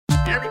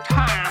every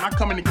time I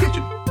come in the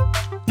kitchen,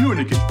 you in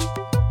the kitchen,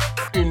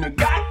 in the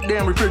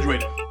goddamn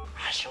refrigerator.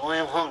 I sure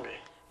am hungry.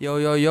 Yo,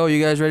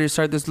 you guys ready to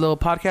start this little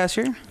podcast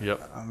here?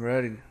 Yep. I'm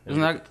ready.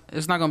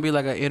 It's not gonna be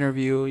like an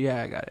interview.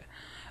 Yeah, I got it.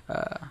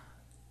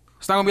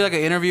 It's not gonna be like an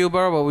interview,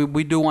 bro, but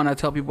we do want to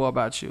tell people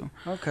about you.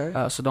 Okay.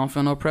 So don't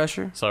feel no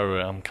pressure. Sorry,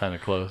 I'm kind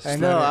of close. I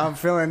know. I'm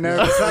feeling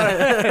nervous.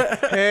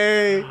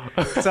 Hey,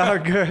 it's all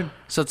good.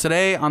 So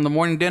today on the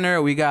morning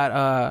dinner, we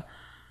got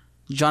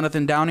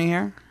Jonathan Downey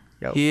here.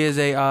 Yep. He is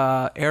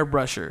a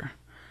airbrusher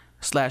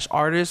 /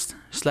 artist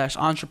 /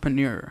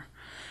 entrepreneur.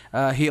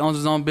 He owns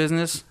his own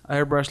business,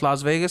 Airbrush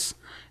Las Vegas,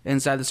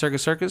 inside the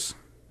Circus.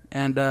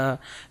 And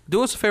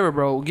do us a favor,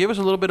 bro. Give us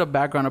a little bit of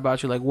background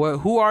about you. Like,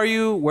 who are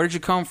you? Where did you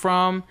come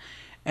from?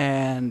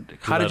 And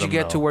how did you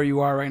get to where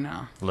you are right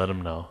now? Let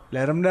them know.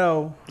 Let them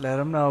know.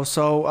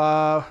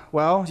 So,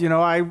 well, you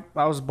know, I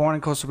was born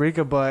in Costa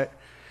Rica, but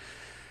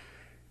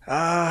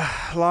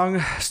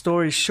long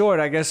story short,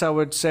 I guess I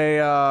would say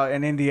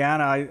in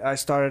Indiana, I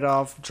started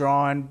off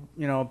drawing,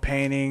 you know,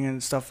 painting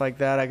and stuff like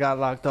that. I got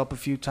locked up a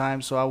few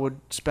times, so I would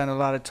spend a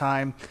lot of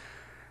time,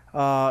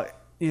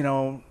 you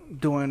know,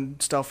 doing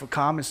stuff for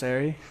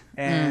commissary.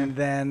 And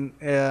then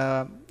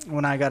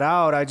when I got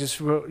out, I just,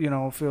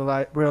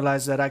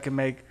 realized that I could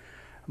make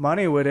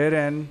money with it.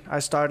 And I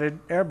started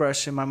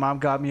airbrushing. My mom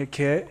got me a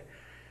kit.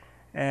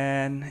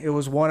 And it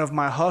was one of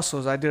my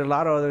hustles. I did a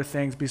lot of other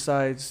things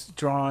besides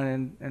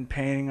drawing and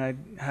painting. I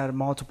had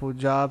multiple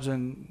jobs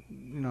and,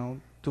 you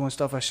know, doing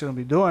stuff I shouldn't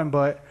be doing.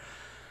 But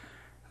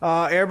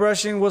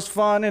airbrushing was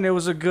fun and it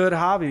was a good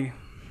hobby.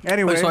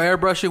 Anyway, so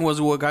airbrushing was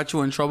what got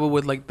you in trouble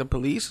with like the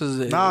police? Is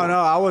it? No,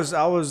 I was.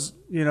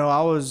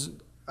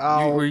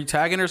 Were you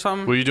tagging or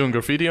something? Were you doing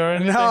graffiti or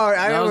anything? No,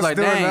 I was like,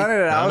 doing dang. none of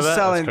that. I was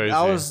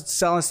crazy.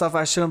 selling stuff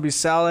I shouldn't be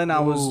selling.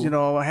 I was, you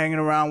know, hanging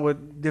around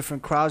with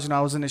different crowds. You know,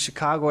 I was in the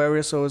Chicago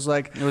area, so it was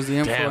like. It was the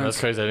influence. Damn, that's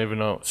crazy. I didn't even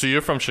know. So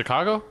you're from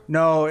Chicago?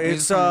 No,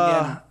 it's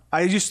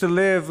I used to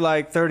live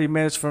like 30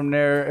 minutes from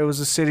there. It was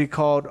a city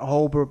called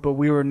Hobart, but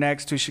we were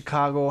next to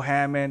Chicago,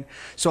 Hammond.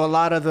 So a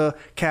lot of the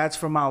cats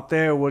from out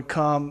there would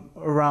come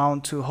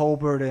around to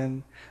Hobart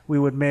and we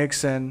would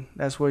mix, and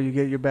that's where you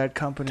get your bad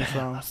company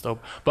from. That's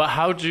dope. But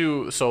how'd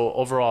you get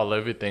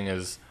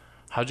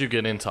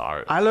into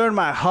art? I learned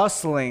my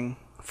hustling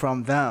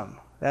from them.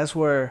 That's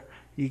where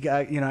I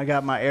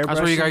got my airbrushing.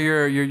 That's where you got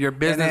your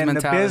business and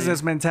mentality. The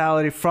business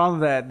mentality from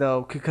that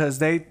though, because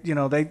they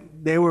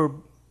were,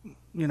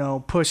 you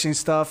know, pushing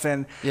stuff,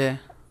 and yeah,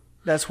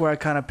 that's where I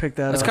kind of picked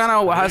that that's up.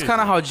 That's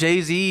kind of how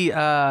Jay-Z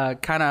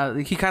kind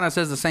of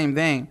says the same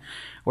thing,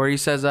 where he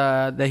says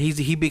that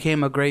he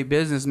became a great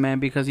businessman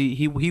because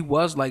he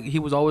was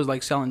always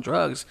like selling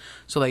drugs.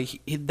 So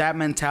like that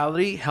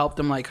mentality helped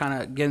him like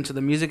kind of get into the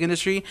music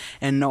industry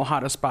and know how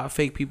to spot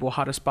fake people,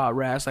 how to spot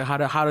rats, like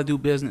how to do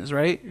business,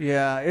 right?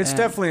 Yeah, it's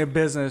definitely a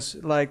business.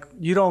 Like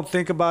you don't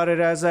think about it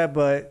as that,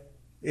 but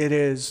it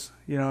is.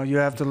 You know, you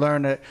have to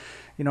learn it.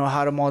 You know,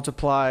 how to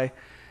multiply,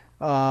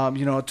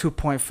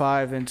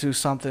 2.5 into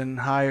something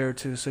higher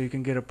so you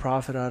can get a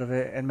profit out of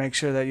it and make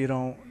sure that you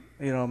don't,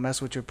 you know,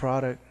 mess with your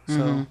product.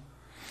 So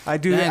I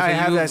do. Yeah, I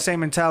have that same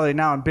mentality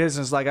now in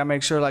business. Like I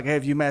make sure, like, hey,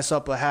 if you mess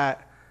up a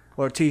hat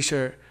or a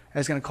T-shirt,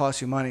 it's gonna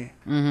cost you money.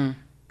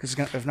 Because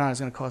if not,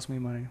 it's gonna cost me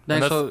money.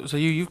 So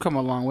you've come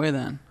a long way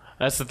then.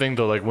 That's the thing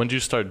though. Like when did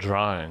you start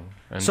drawing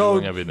and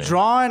doing everything?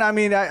 Drawing, I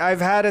mean, I've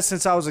had it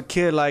since I was a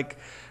kid. Like,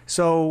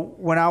 so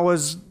when I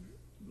was,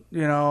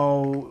 you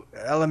know,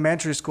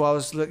 elementary school, I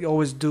was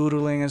always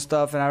doodling and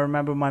stuff. And I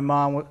remember my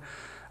mom,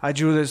 I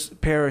drew this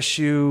pair of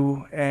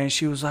shoe and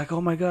she was like, oh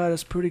my God,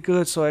 that's pretty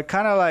good. So it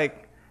kind of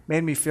like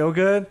made me feel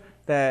good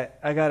that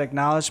I got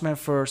acknowledgement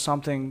for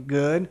something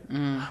good.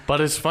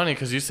 But it's funny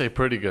because you say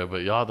pretty good,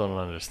 but y'all don't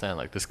understand.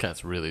 Like this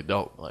cat's really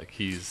dope. Like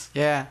he's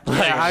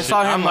I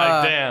saw him. I'm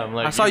like, damn.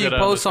 Like, I saw you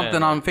post understand.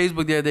 something on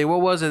Facebook the other day.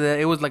 What was it?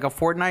 It was like a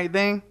Fortnite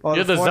thing. Oh, You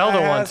had the Zelda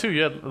Fortnite one too.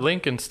 You had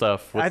Link and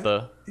stuff with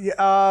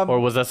Yeah, or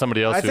was that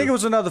somebody else? I think it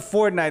was another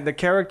Fortnite, the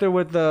character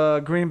with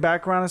the green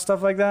background and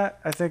stuff like that.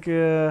 I think.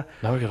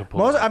 Now we gotta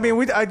pull. I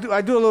mean, I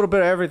do a little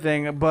bit of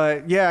everything,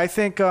 but yeah, I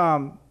think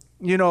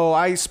you know,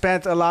 I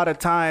spent a lot of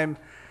time,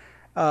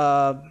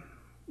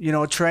 you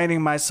know,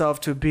 training myself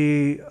to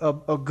be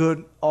a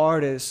good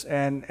artist,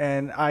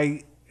 and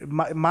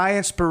my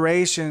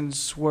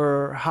inspirations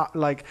were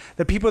like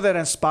the people that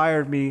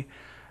inspired me.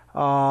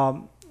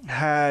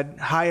 Had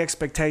high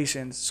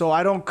expectations, so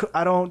I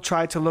don't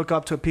try to look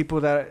up to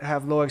people that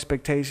have low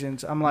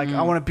expectations. I'm like,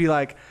 I want to be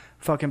like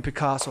fucking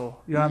Picasso,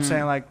 you know what I'm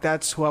saying? Like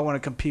that's who I want to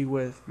compete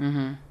with.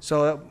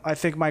 So I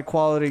think my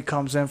quality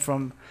comes in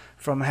from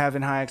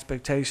having high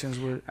expectations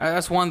with.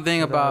 That's one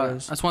thing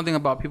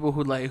about people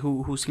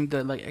who seem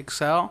to like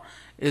excel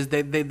is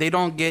they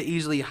don't get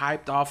easily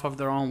hyped off of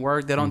their own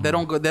work. They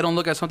don't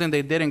look at something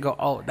they did and go,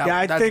 oh,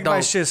 I think dope.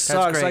 my shit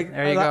sucks. Great. Like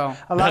there you go.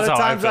 A lot That's of how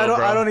I times feel,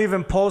 I don't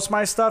even post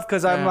my stuff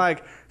because I'm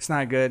like, it's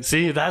not good.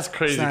 See, that's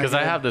crazy because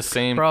I have the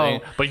same thing.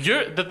 But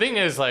the thing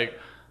is like,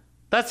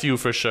 that's you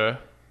for sure.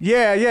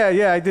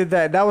 Yeah. I did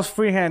that. That was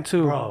freehand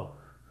too. Bro.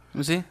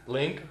 You see?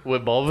 Link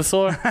with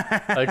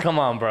Bulbasaur? Like, come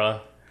on,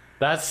 bro.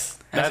 That's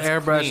That's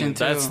airbrushing clean.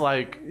 too. That's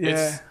like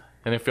Yeah.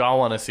 and if y'all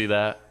want to see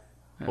that,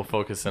 we'll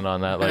focus in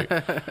on that. Like,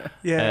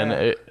 Yeah.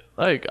 and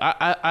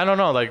I don't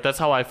know. Like that's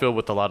how I feel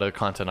with a lot of the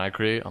content I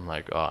create. I'm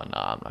like, oh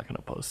nah, I'm not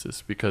gonna post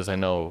this because I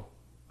know.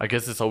 I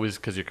guess it's always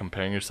because you're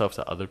comparing yourself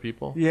to other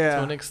people. Yeah.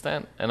 To an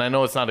extent, and I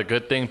know it's not a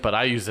good thing, but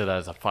I use it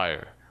as a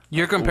fire.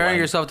 You're comparing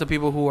yourself to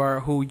people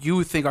who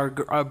you think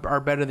are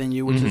better than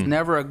you, which is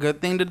never a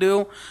good thing to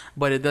do,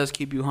 but it does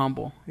keep you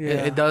humble. Yeah.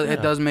 It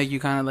does make you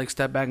kind of like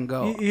step back and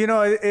go. You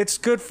know, it's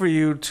good for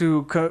you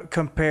to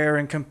compare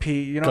and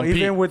compete. You know, Compete.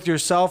 even with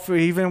yourself, or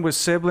even with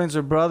siblings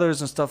or brothers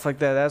and stuff like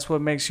that. That's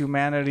what makes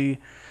humanity.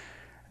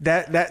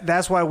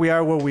 That's why we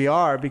are where we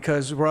are,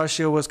 because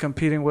Russia was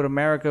competing with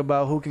America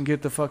about who can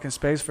get the fucking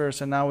space first,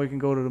 and now we can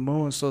go to the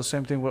moon. So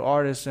same thing with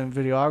artists and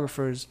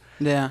videographers.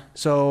 Yeah.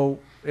 So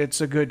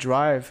it's a good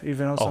drive,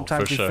 even though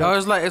sometimes for you sure.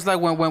 feel. No, it's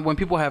like when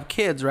people have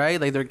kids,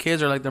 right? Like their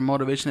kids are like their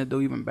motivation to do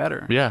even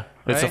better. Yeah,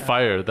 it's a Right?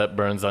 fire that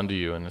burns under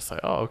you, and it's like,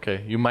 oh,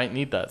 okay, you might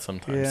need that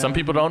sometimes. Yeah. Some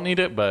people don't need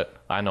it,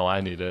 but I know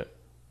I need it.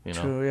 You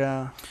know. True,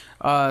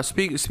 yeah.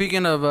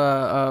 Speaking of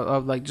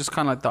like just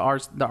kind of like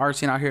the art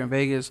scene out here in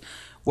Vegas,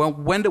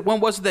 when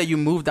was it that you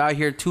moved out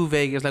here to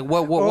Vegas? Like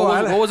what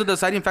was the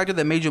deciding factor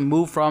that made you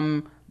move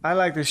from? I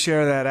like to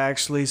share that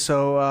actually.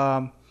 So,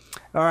 all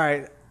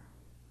right,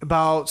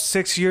 about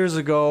 6 years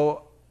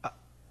ago,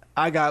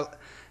 I got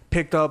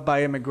picked up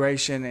by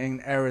immigration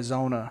in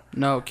Arizona.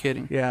 No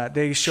kidding. Yeah,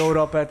 they showed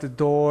up at the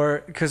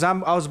door because I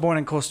was born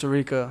in Costa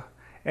Rica,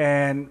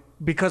 and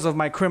because of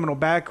my criminal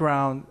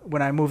background,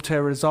 when I moved to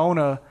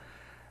Arizona,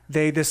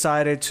 they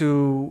decided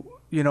to,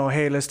 you know,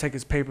 hey, let's take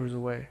his papers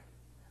away.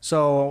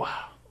 So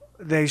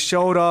they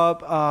showed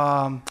up.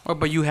 Oh,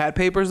 but you had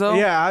papers though.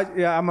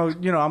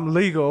 I'm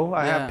legal.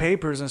 I Yeah. have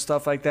papers and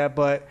stuff like that.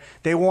 But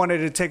they wanted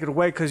to take it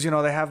away because, you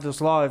know, they have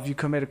this law. If you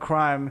commit a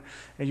crime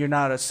and you're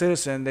not a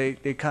citizen, they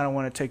kind of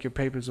want to take your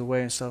papers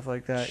away and stuff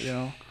like that, you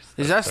know.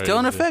 Is that still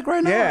in crazy. effect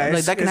right now? Yeah,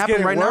 like that can it's happen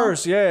getting right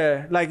worse.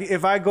 Yeah, like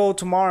if I go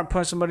tomorrow and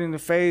punch somebody in the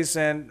face,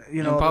 and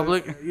you know,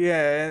 public?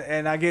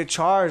 and I get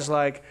charged,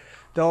 like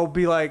they'll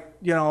be like,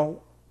 you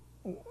know,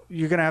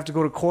 you're gonna have to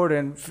go to court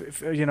and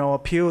you know,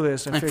 appeal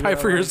this and figure fight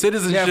out, for your like-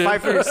 citizenship. Yeah,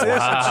 fight for your citizenship.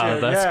 Wow,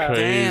 that's yeah.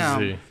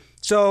 crazy. Damn.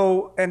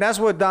 So, and that's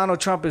what Donald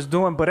Trump is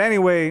doing. But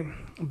anyway,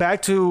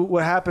 back to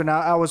what happened.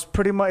 I was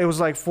pretty much, it was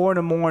like 4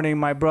 a.m.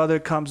 My brother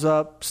comes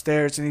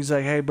upstairs and he's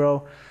like, hey,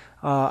 bro,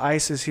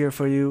 ICE is here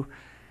for you.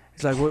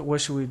 He's like, what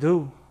should we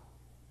do?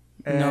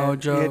 And No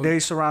joke. Yeah, they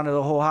surrounded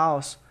the whole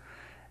house.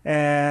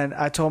 And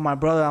I told my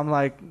brother, I'm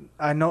like,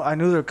 I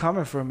knew they're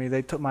coming for me.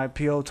 They took my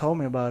PO, told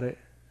me about it.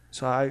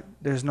 So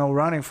there's no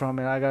running from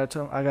it. I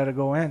gotta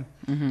go in.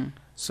 Mm-hmm.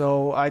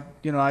 So I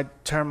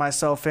turned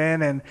myself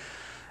in, and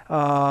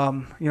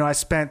I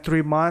spent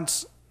 3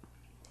 months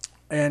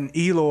in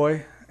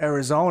Eloy,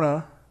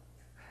 Arizona,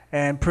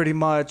 and pretty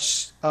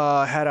much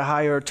had to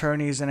hire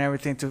attorneys and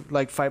everything to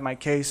like fight my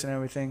case and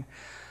everything.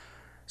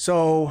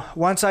 So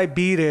once I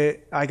beat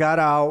it, I got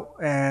out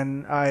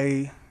and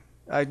I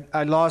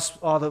lost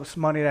all the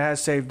money that I had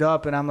saved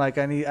up, and I'm like,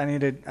 I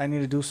need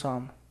to do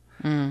something.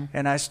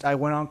 And I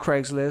went on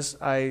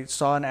Craigslist. I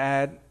saw an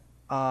ad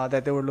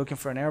that they were looking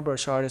for an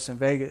airbrush artist in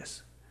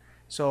Vegas.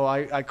 So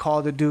I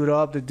called the dude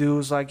up. The dude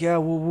was like, yeah,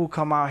 we'll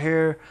come out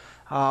here.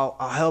 I'll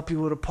help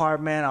you with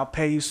apartment. I'll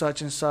pay you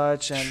such and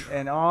such,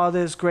 and all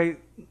this great,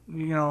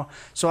 you know.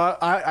 So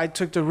I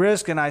took the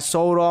risk and I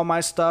sold all my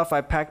stuff.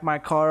 I packed my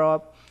car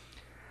up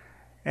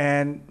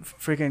and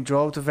freaking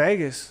drove to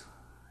Vegas.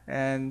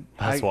 And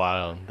That's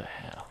wild. Damn.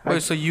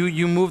 Wait, so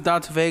you moved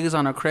out to Vegas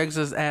on a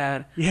Craigslist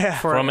ad? Yeah.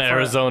 From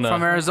Arizona.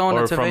 From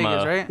Arizona Or to from,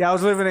 Vegas, right? Yeah, I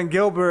was living in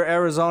Gilbert,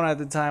 Arizona at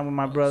the time with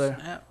my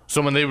brother.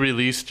 So when they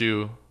released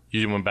you,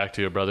 you went back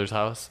to your brother's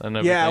house and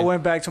everything? Yeah, I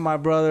went back to my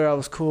brother. I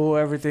was cool.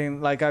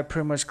 Everything, like, I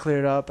pretty much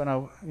cleared up, and I,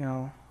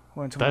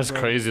 went to my That's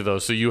brother. crazy though.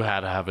 So you had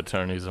to have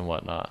attorneys and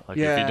whatnot. Like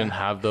if Yeah. you didn't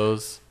have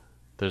those,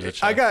 there's a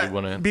chance I got you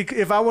wouldn't.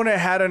 if I wouldn't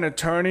have had an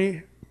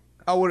attorney,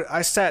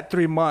 I sat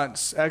 3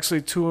 months,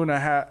 actually two and a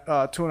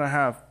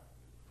half.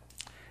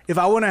 If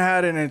I wouldn't have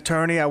had an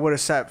attorney, I would have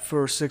sat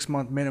for a 6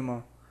 month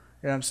minimum.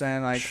 You know what I'm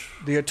saying? Like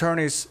the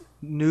attorneys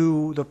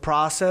knew the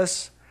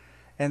process,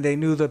 and they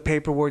knew the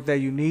paperwork that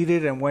you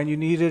needed and when you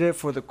needed it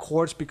for the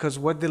courts, because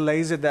what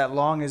delays it that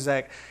long is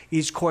that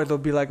each court, they'll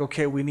be like,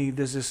 okay, we need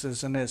this, this,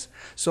 this, and this.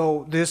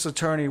 So this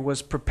attorney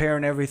was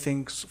preparing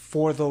everything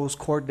for those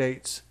court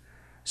dates.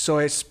 So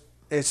it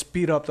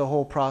speed up the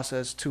whole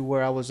process to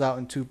where I was out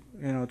in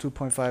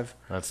 2.5.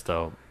 That's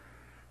dope.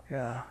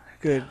 Yeah,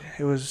 good.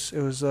 It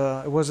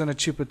wasn't a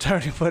cheap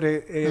attorney, but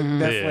it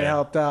definitely Yeah.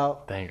 helped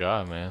out. Thank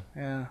God, man.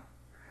 Yeah.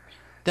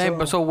 Dang,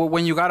 but so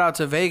when you got out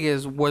to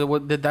Vegas,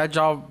 what did that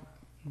job?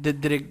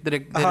 Did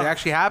it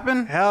actually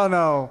happen? Hell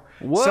no.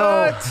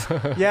 What?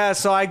 So, yeah,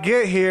 so I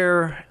get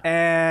here,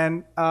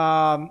 and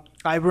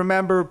I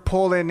remember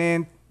pulling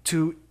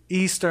into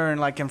Eastern,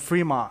 like in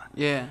Fremont.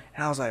 Yeah.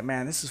 And I was like,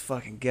 man, this is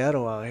fucking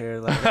ghetto out here.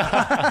 Like,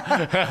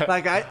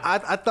 like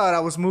I thought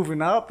I was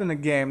moving up in the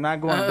game, not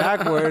going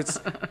backwards.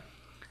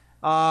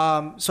 So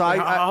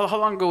how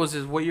long ago was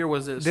this? What year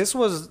was this? this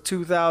was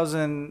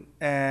 2000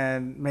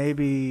 and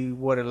maybe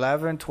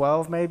 11,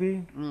 12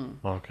 maybe.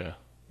 Okay.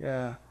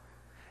 Yeah.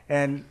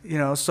 And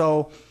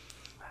so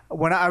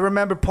when I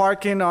remember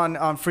parking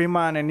on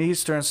Fremont and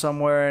Eastern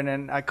somewhere, and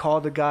then I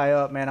called the guy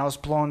up, man. I was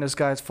blowing this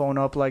guy's phone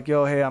up like,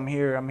 yo, hey, I'm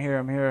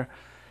here.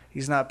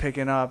 He's not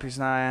picking up. He's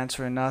not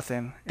answering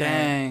nothing.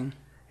 Dang. And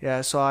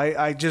yeah, so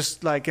I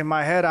just, like, in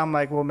my head, I'm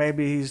like, well,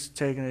 maybe he's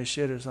taking his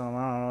shit or something.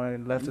 I don't know.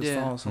 He left his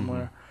phone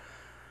somewhere.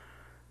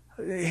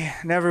 He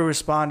never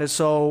responded.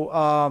 So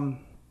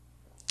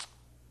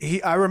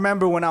I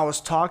remember when I was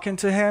talking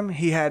to him,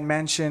 he had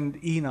mentioned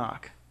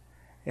Enoch.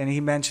 And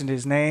he mentioned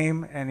his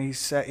name, and he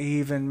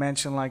even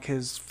mentioned like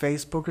his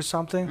Facebook or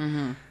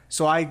something.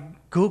 So I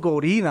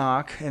Googled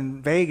Enoch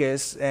in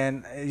Vegas,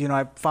 and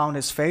I found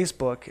his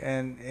Facebook,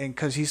 and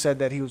because he said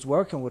that he was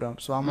working with him.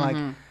 So I'm like,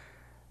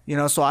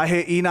 so I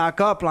hit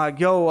Enoch up like,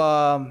 yo,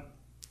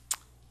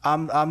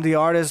 I'm the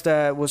artist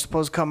that was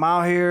supposed to come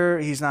out here.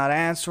 He's not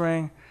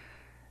answering,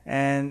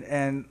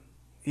 and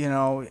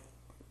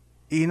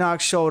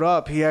Enoch showed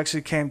up. He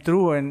actually came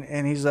through,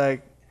 and he's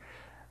like,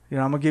 I'm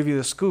gonna give you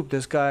the scoop.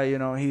 This guy,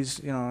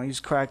 he's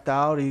cracked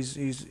out.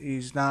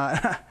 He's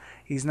not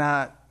he's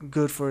not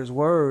good for his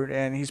word,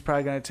 and he's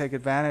probably gonna take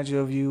advantage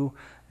of you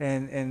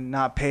and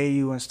not pay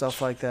you and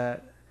stuff like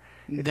that.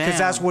 Because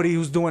that's what he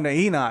was doing to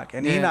Enoch,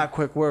 and Enoch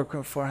quit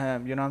working for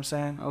him. You know what I'm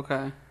saying?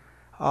 Okay.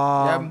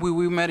 Yeah,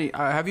 we met.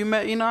 Have you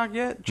met Enoch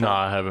yet? No,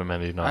 I haven't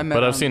met Enoch, met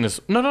but him. I've seen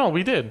this. No,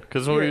 we did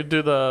because when we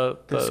do the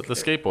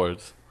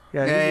skateboards.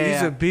 Yeah,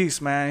 he's a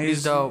beast, man.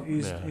 He's dope.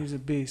 He's a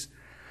beast.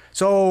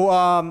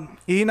 So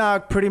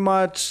Enoch pretty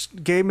much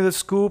gave me the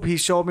scoop. He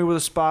showed me where the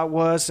spot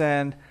was,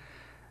 and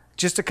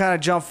just to kind of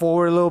jump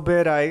forward a little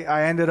bit,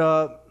 I ended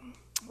up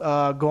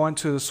going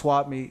to the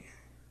swap meet.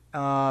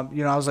 I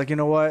was like, you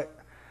know what?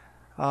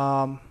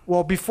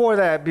 Well, before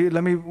that,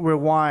 let me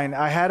rewind.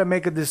 I had to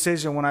make a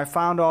decision when I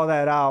found all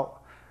that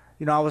out.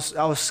 I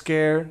was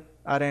scared.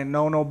 I didn't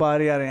know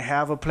nobody. I didn't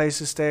have a place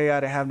to stay. I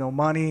didn't have no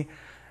money.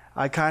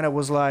 I kind of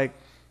was like,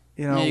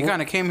 you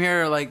kind of came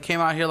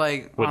out here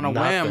like With on a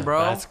nothing. whim,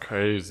 bro. That's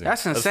crazy.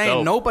 That's insane.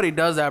 dope. Nobody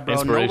does that, bro.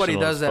 Nobody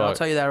Inspirational does as that. I'll fuck.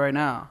 tell you that right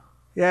now.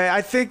 Yeah,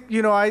 I think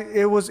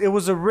it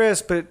was a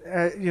risk, but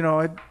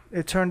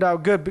it turned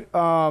out good.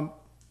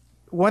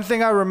 One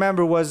thing I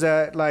remember was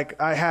that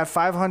like I had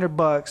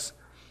 $500,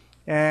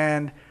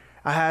 and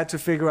I had to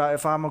figure out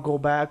if I'm gonna go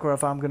back or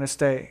if I'm gonna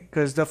stay,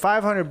 because the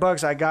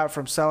 $500 I got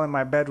from selling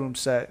my bedroom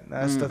set.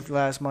 That's the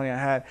last money I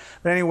had.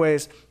 But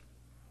anyways,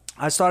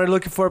 I started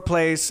looking for a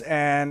place,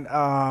 and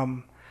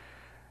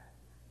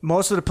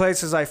most of the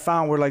places I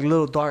found were like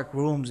little dark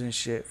rooms and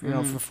shit. For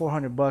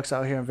 $400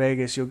 out here in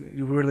Vegas, you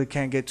really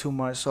can't get too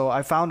much. So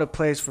I found a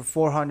place for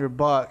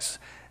 $400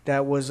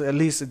 that was at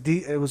least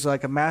it was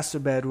like a master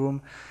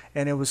bedroom,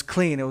 and it was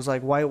clean. It was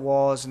like white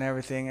walls and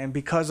everything. And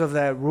because of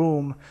that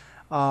room,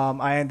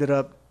 I ended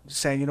up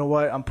saying, you know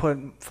what, I'm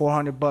putting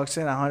 $400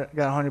 in. I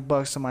got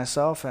 $100 to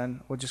myself,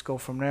 and we'll just go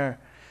from there.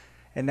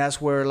 And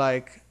that's where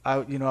like I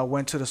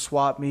went to the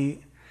swap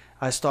meet.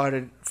 I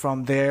started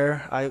from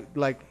there. I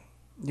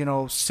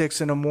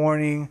 6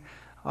 a.m,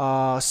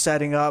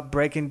 setting up,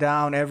 breaking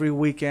down every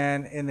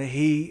weekend in the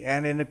heat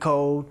and in the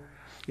cold.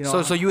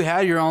 So you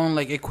had your own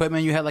like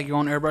equipment. You had like your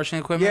own airbrushing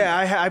equipment. Yeah,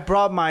 I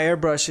brought my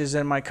airbrushes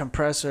and my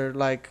compressor.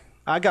 Like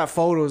I got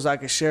photos I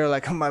could share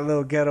like on my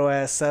little ghetto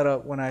ass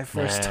setup when I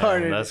first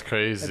started. That's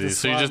crazy. So you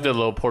swap just did a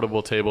little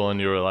portable table,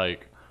 and you were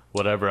like,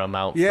 whatever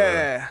amount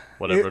for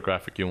whatever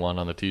graphic you want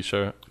on the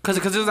t-shirt. Because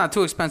it's not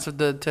too expensive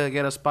to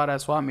get a spot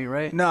at swap meet,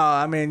 right? No,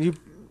 I mean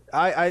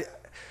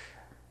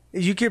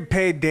you get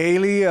paid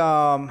daily.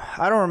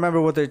 I don't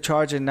remember what they're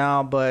charging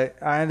now, but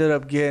I ended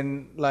up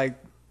getting like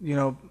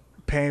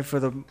paying for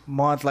the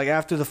month. Like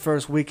after the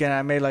first weekend,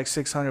 I made like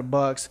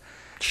 $600,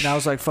 and I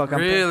was like, "Fuck!"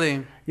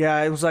 Really?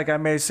 Yeah, it was like I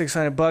made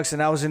 $600,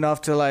 and that was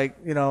enough to like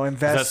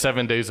invest. Is that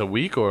 7 days a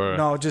week or?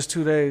 No, just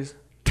 2 days.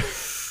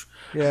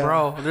 Yeah,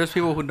 bro. There's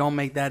people who don't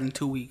make that in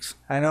 2 weeks.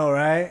 I know,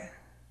 right?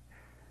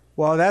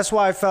 Well, that's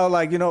why I felt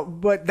like,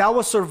 but that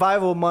was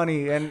survival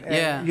money.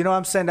 And you know what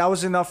I'm saying? That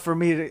was enough for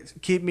me to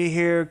keep me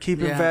here, keep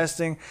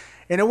investing.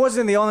 And it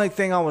wasn't the only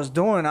thing I was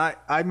doing.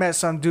 I met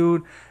some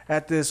dude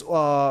at this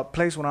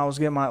place when I was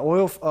getting my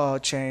oil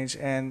change.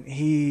 And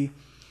he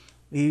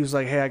was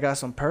like, hey, I got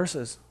some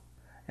purses.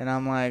 And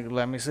I'm like,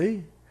 let me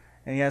see.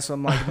 And he had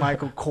some like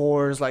Michael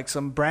Kors, like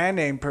some brand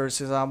name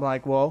purses. I'm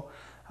like, well,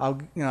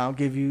 I'll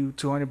give you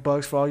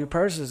 $200 for all your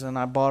purses. And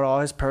I bought all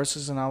his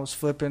purses, and I was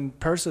flipping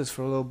purses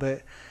for a little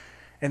bit.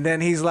 And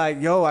then he's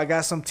like, yo, I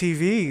got some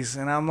TVs.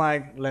 And I'm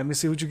like, let me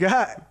see what you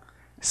got.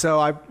 So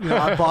I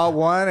bought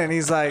one, and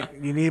he's like,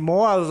 you need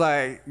more? I was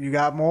like, you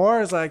got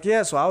more? It's like,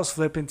 yeah. So I was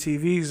flipping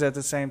TVs at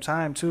the same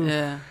time too.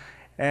 Yeah.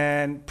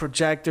 And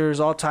projectors,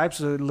 all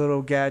types of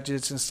little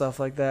gadgets and stuff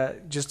like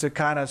that, just to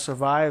kind of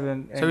survive.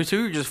 And so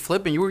you were just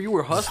flipping. You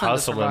were hustling.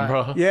 Just hustling,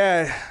 bro.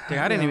 Yeah. Dude,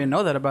 I didn't even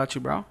know that about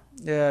you, bro.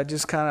 Yeah,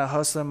 just kind of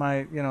hustling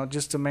my,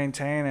 just to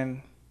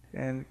maintain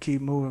and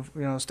keep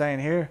moving, staying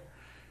here.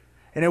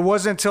 And it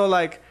wasn't until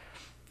like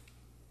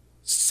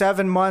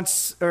 7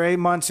 months or 8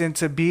 months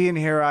into being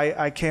here,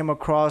 I came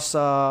across.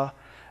 I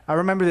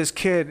remember this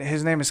kid.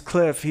 His name is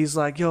Cliff. He's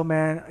like, "Yo,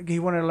 man, he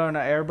wanted to learn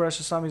an airbrush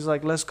or something." He's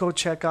like, "Let's go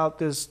check out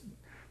this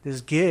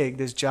gig,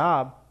 this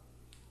job."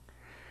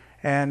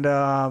 And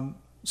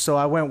so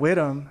I went with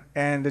him,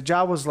 and the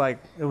job was like,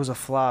 it was a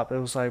flop. It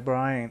was like, bro,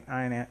 I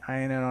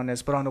ain't in on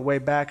this. But on the way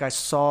back, I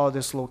saw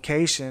this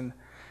location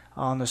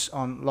on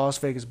Las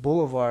Vegas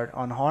Boulevard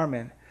on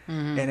Harmon,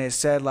 and it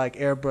said like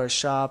airbrush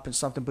shop and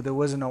something, but there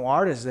wasn't no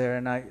artist there.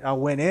 And I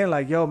went in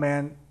like, "Yo,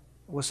 man,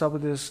 what's up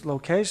with this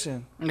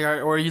location?" Yeah,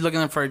 or are you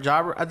looking for a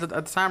job at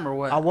the time or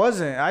what? I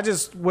wasn't. I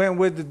just went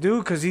with the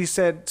dude because he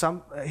said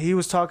he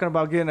was talking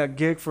about getting a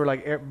gig for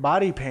like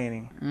body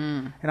painting,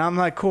 and I'm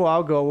like, "Cool,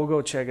 I'll go. We'll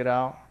go check it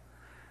out."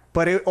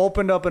 But it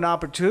opened up an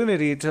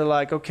opportunity to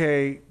like,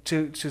 okay,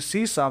 to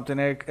see something.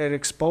 It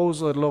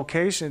exposed a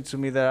location to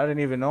me that I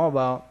didn't even know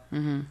about.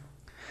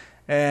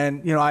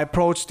 And you know, I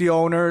approached the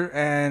owner,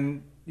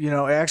 and you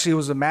know, actually it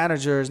was the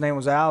manager. His name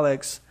was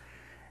Alex.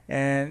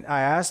 And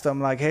I asked him,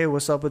 like, "Hey,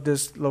 what's up with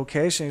this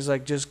location?" He's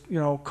like, "Just, you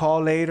know,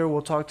 call later.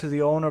 We'll talk to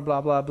the owner,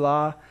 blah, blah,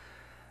 blah."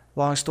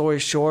 Long story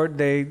short,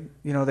 they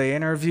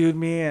interviewed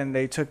me and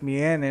they took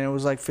me in, and it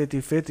was like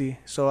 50-50.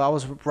 So I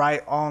was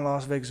right on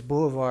Las Vegas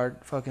Boulevard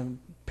fucking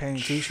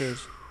painting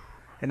T-shirts.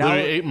 And now,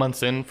 Literally 8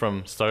 months in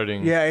from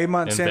starting 8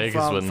 months in in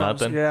Vegas with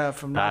nothing?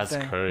 from That's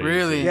nothing. crazy.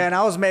 Really? Yeah, and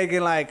I was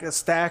making like a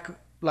stack,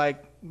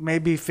 like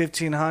maybe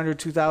 1,500,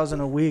 2,000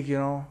 a week, you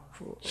know,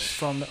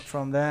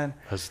 from then.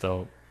 That's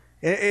dope.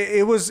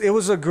 It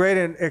was a great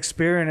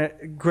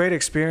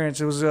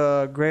experience. It was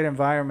a great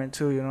environment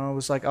too. You know, it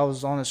was like I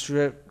was on a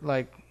strip,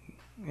 like,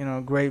 you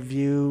know, great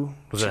view.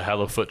 Was it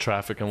hella foot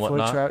traffic and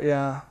whatnot?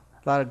 Yeah,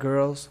 a lot of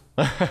girls,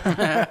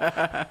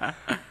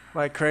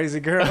 like crazy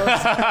girls.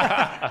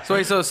 So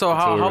wait, so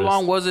how Tourist.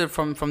 long was it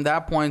from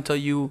that point till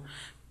you,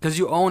 because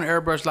you own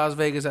Airbrush Las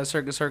Vegas at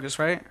Circus,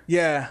 right?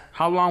 Yeah,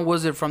 How long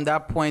was it from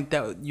that point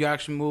that you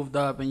actually moved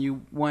up and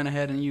you went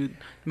ahead and you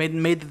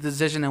made the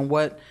decision, and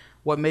what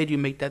made you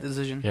make that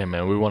decision? Yeah,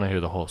 man, we want to hear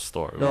the whole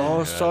story. the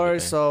whole story.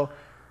 So,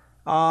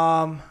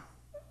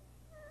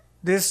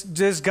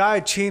 this guy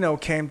Chino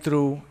came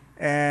through,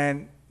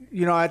 and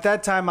you know, at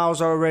that time I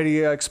was already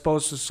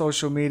exposed to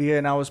social media,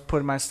 and I was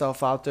putting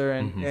myself out there,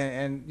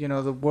 and you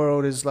know, the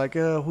world is like,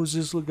 who's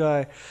this little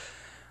guy?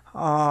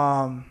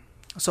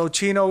 So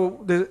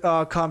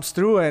Chino comes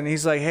through, and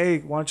he's like, "Hey,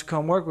 why don't you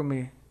come work with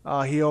me?"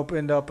 He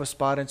opened up a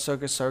spot in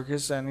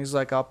Circus, and he's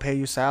like, "I'll pay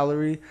you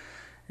salary,"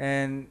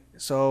 and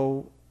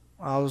so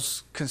I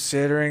was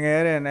considering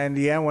it, and in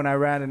the end, when I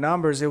ran the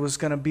numbers, it was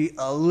gonna be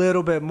a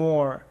little bit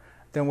more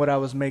than what I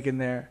was making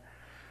there.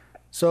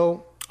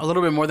 So A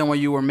little bit more than what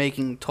you were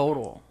making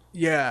total.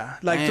 yeah,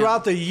 like Damn.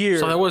 throughout the year,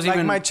 So that wasn't like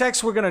even- my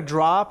checks were gonna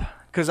drop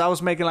because I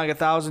was making like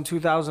 1,000,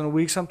 2,000 a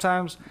week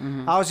sometimes.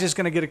 I was just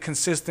gonna get a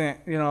consistent,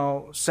 you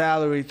know,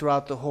 salary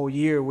throughout the whole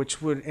year, which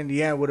would in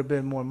the end would have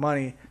been more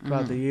money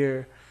throughout the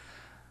year.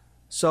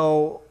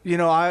 So you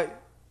know,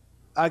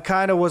 I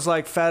kind of was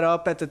like fed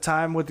up at the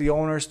time with the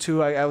owners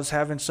too. I was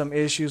having some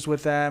issues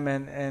with them,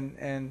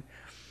 and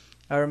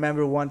I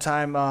remember one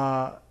time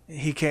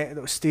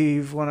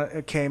Steve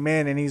came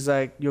in, and he's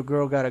like, "Your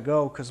girl gotta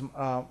go," because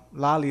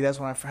Lolly, that's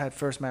when I had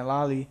first met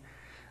Lolly,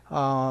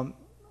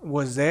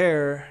 was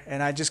there,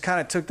 and I just kind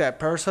of took that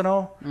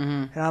personal,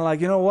 and I'm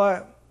like, you know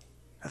what,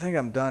 I think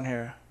I'm done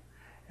here.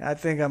 I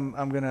think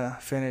I'm gonna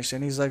finish.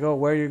 And he's like, "Oh,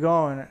 where are you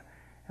going?"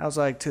 I was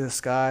like, "To the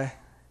sky."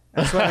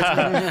 That's what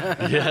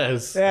I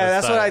Yes. Yeah,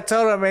 that's what I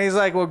told him. And he's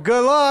like, "Well,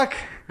 good luck."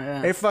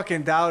 Yeah. They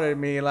fucking doubted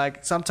me.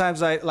 Like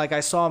sometimes I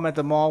saw him at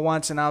the mall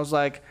once, and I was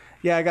like,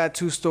 "Yeah, I got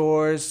 2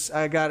 stores.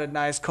 I got a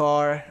nice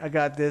car. I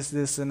got this,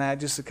 and that,"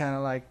 just to kind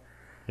of like,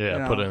 Yeah, you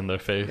know. put it in their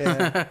face.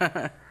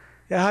 yeah.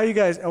 Yeah, how you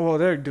guys? Oh, well,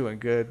 they're doing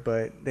good,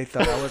 but they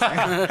thought I was.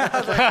 I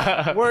was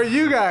like, "Where are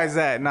you guys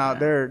at?" No,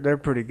 they're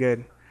pretty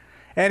good.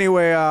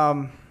 Anyway,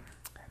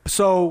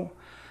 so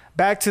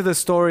back to the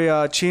story.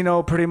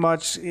 Chino pretty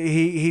much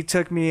he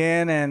took me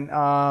in, and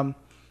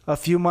a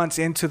few months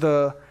into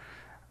the,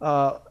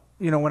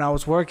 you know, when I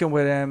was working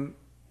with him,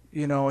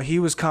 you know, he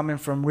was coming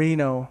from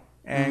Reno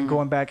and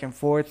going back and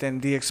forth,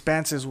 and the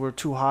expenses were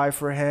too high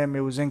for him.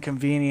 It was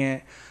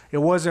inconvenient. It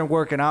wasn't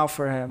working out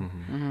for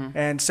him.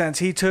 And since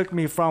he took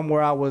me from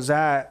where I was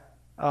at,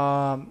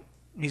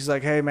 he's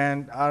like, "Hey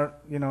man,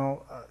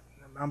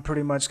 I'm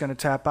pretty much gonna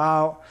tap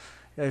out.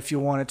 If you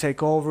want to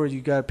take over,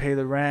 you gotta pay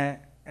the rent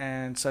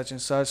and such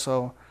and such."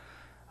 So,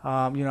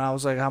 you know, I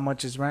was like, "How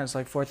much is rent?" It's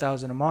like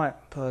 $4,000 a month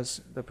plus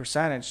the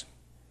percentage.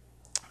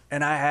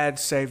 And I had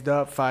saved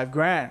up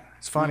 $5,000.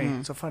 It's funny.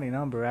 It's a funny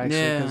number actually.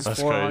 Yeah. 'Cause That's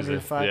 400, crazy.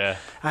 5 Yeah.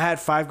 I had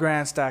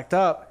 $5,000 stacked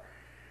up.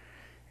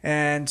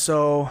 And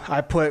so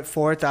I put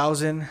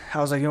 4,000.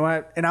 I was like, you know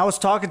what? And I was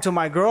talking to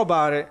my girl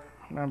about it.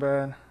 My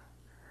bad.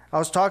 I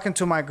was talking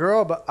to my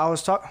girl, but I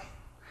was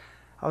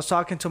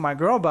talking to my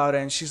girl about it,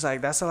 and she's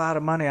like, "That's a lot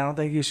of money. I don't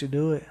think you should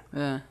do it."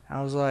 Yeah.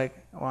 I was like,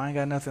 "Well, I ain't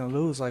got nothing to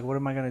lose. Like, what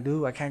am I gonna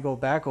do? I can't go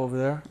back over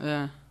there.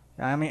 Yeah.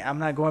 I mean, I'm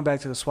not going back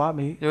to the swap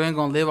meet." You ain't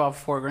gonna live off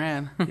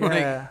 $4,000.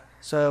 Yeah.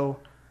 So,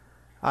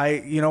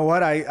 you know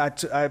what?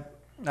 I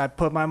I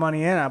put my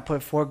money in. I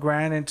put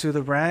 $4,000 into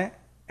the rent,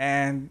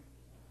 and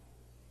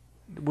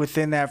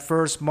within that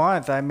first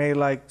month, I made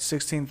like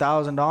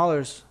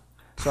 $16,000.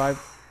 So I, you know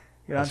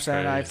what I'm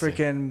saying? I crazy.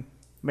 freaking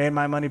made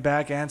my money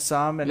back and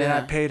some, and then I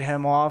Yeah. paid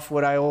him off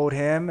what I owed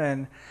him,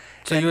 and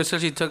So you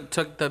essentially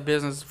took the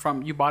business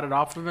from, you bought it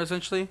off of him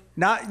essentially?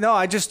 no,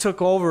 I just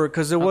took over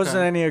because there wasn't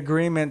Okay. any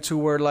agreement to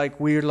where like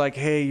we're like,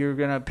 hey, you're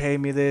gonna pay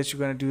me this, you're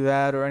gonna do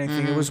that, or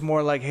anything. It was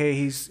more like, hey,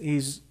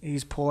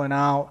 he's pulling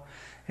out,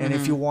 and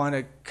if you want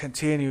to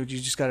continue, you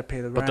just got to pay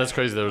the rent. But that's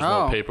crazy. There was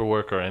Oh. no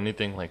paperwork or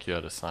anything like you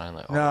had to sign.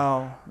 Like,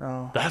 oh,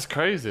 No. that's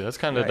crazy. That's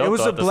kind of dope. It was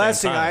though, a at the same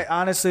blessing. time.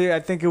 I honestly, I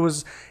think it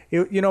was,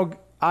 you know,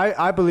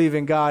 I believe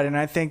in God, and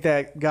I think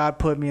that God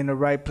put me in the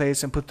right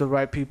place and put the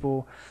right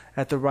people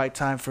at the right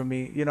time for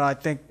me. You know, I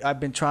think I've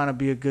been trying to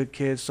be a good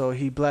kid, so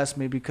he blessed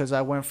me because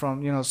I went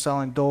from, you know,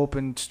 selling dope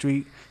and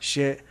street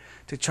shit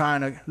to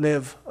trying to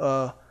live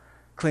a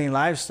clean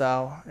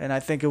lifestyle, and I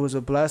think it was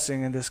a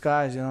blessing in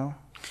disguise, you know.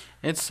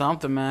 It's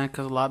something, man,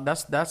 because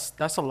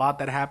that's a lot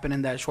that happened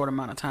in that short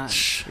amount of time.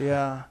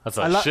 Yeah. That's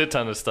I a lo- shit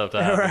ton of stuff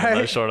that happened in Right?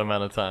 that short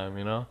amount of time,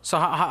 you know? So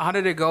how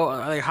did it go?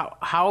 Like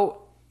how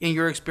in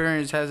your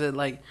experience has it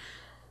like?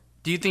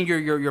 Do you think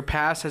your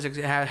past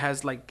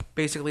has like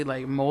basically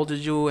like molded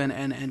you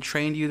and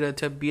trained you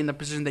to be in the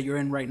position that you're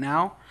in right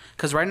now?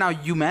 Because right now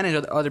you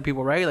manage other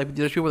people, right? Like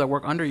there's people that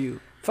work under you.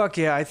 Fuck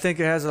yeah, I think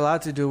it has a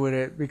lot to do with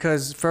it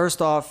because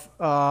first off,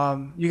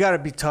 you got to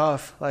be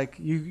tough. Like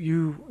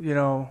you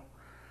know,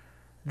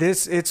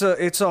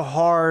 it's a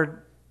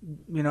hard,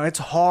 you know, it's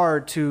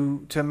hard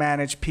to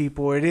manage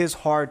people. It is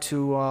hard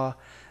to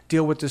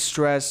deal with the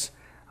stress,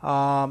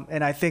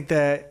 and I think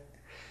that,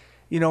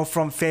 you know,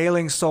 from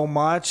failing so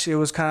much, it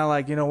was kind of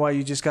like, you know what,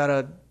 you just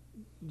gotta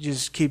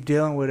just keep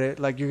dealing with it.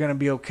 Like you're gonna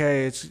be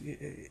okay.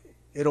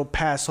 It'll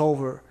pass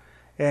over,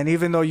 and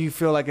even though you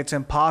feel like it's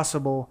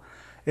impossible,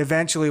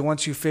 eventually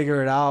once you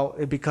figure it out,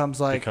 it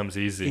becomes like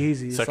easy.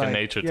 It's Second like,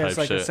 nature yeah, type it's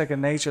like a shit.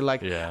 second nature.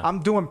 Like Yeah. I'm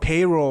doing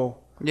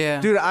payroll. Yeah.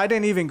 Dude, I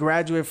didn't even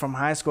graduate from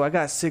high school. I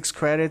got 6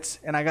 credits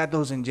and I got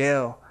those in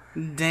jail.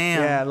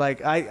 Damn. Yeah,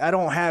 like I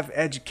don't have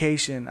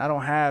education. I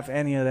don't have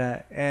any of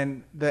that.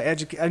 And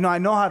I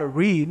know how to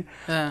read,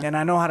 Yeah. and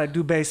I know how to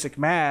do basic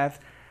math.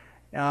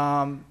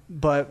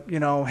 But you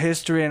know,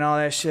 history and all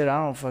that shit,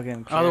 I don't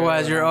fucking care.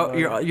 Otherwise,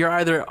 you're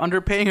either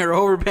underpaying or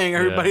overpaying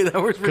everybody that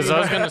works for you. Because I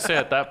was gonna say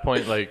at that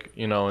point, like,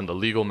 you know, in the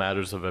legal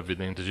matters of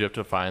everything, did you have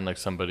to find like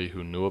somebody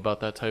who knew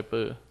about that type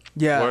of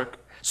work?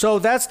 So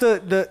that's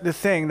the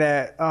thing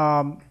that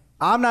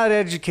I'm not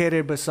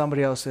educated, but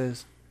somebody else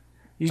is.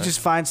 You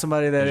just find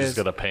somebody that You is. just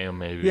gotta pay them,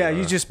 maybe. Yeah, or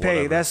you just pay.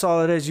 whatever. That's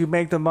all it is. You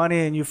make the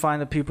money and you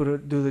find the people to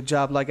do the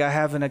job. Like I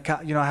have an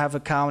account, you know, I have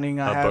accounting,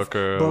 I have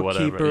booker or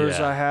whatever, bookkeepers,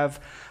 yeah. I have,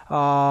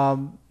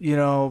 you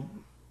know,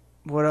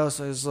 what else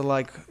is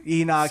like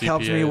Enoch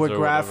helps me CPAs with or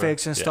graphics whatever.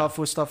 and Yeah. stuff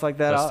with stuff like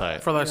that. That's I'll-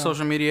 tight. for like you know.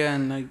 social media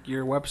and like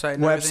your website.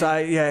 And everything?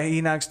 Website, yeah,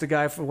 Enoch's the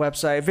guy for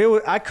website. If it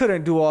was, I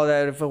couldn't do all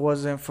that if it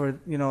wasn't for,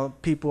 you know,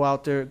 people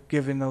out there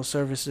giving those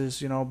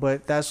services, you know.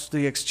 But that's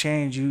the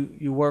exchange.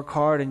 You work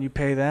hard and you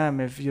pay them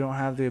if you don't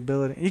have the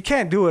ability. You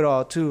can't do it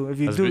all too. If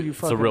you That's do, be- you it's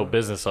fucking. a real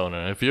business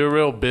owner. If you're a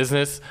real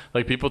business,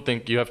 like people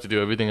think you have to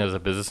do everything as a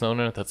business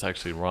owner. That's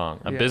actually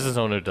wrong. A Yeah. business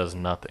owner does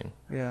nothing.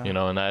 Yeah. You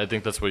know, and I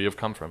think that's where you've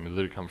come from. You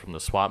literally come from the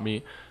swap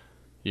meet,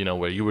 you know,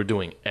 where you were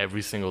doing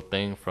every single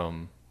thing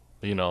from,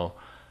 you know,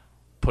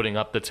 putting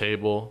up the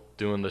table,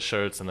 doing the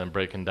shirts, and then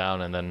breaking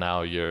down, and then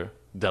now you're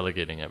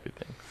delegating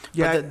everything.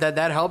 But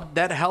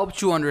that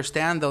helped you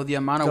understand though the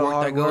amount of The work that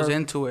hard goes work.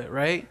 into it,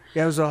 right?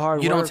 Yeah, it was a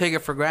hard You work. don't take it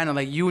for granted.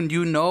 Like you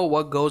know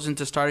what goes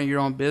into starting your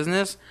own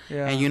business,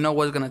 Yeah. and you know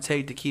what's gonna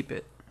take to keep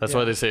it. That's Yeah.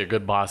 why they say a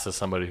good boss is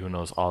somebody who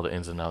knows all the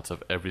ins and outs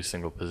of every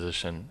single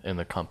position in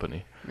the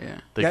company. Yeah.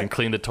 They Yeah. can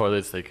clean the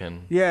toilets. They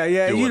can. Yeah,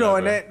 do you know,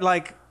 and whatever. then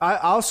like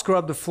I'll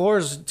scrub the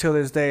floors till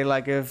this day.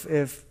 Like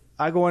if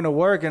I go into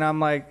work and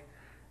I'm like,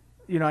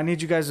 you know, I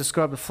need you guys to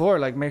scrub the floor,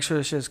 like make sure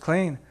the shit's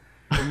clean.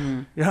 You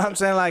know what I'm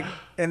saying? Like,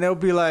 and they'll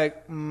be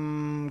like,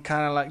 kind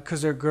of like,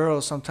 cause they're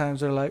girls. Sometimes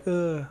they're like,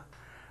 ugh.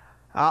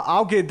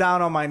 I'll get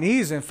down on my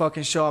knees and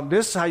fucking show them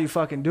this is how you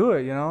fucking do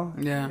it. You know?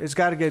 Yeah. It's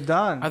got to get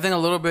done. I think a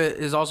little bit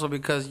is also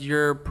because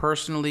you're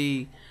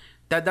personally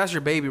that's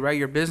your baby, right?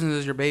 Your business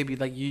is your baby.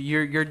 Like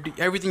you're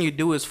everything you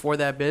do is for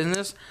that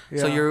business.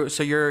 So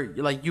Yeah. you're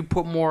like you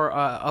put more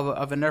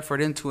of an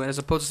effort into it as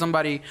opposed to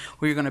somebody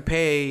who you're gonna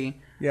pay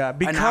Yeah,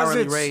 because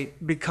hourly it's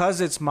rate. because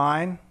it's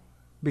mine,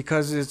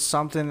 because it's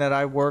something that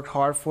I worked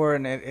hard for,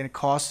 and it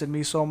costed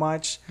me so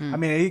much. I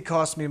mean, it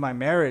cost me my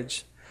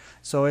marriage,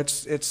 so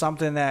it's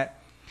something that,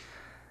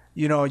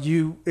 you know,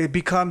 it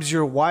becomes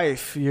your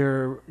wife.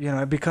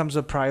 It becomes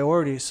a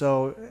priority.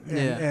 So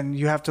and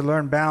you have to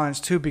learn balance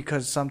too,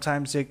 because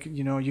sometimes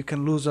you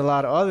can lose a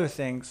lot of other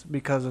things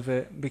because of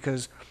it,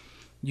 because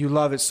you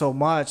love it so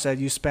much that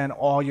you spend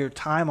all your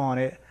time on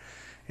it.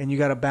 And you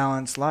got to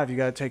balance life. You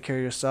got to take care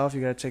of yourself.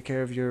 You got to take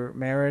care of your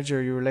marriage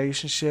or your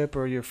relationship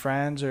or your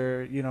friends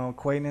or, you know,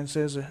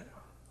 acquaintances.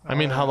 I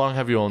mean, how long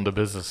have you owned the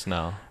business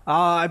now?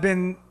 I've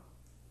been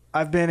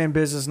in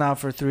business now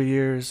for 3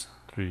 years.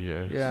 3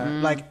 years. Yeah,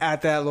 like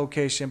at that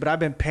location. But I've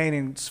been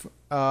painting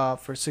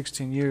for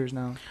 16 years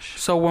now.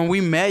 So when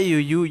we met you,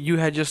 you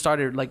had just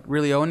started like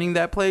really owning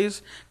that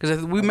place,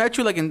 because we met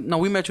you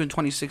we met you in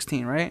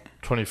 2016, right?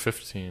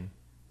 2015.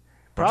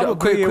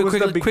 Probably it was the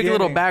quick little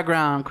beginning.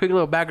 background. Quick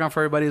little background for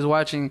everybody who's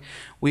watching.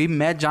 We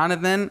met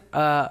Jonathan.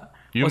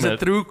 Was it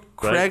through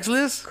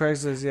Craigslist?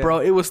 Craigslist, yeah. Bro,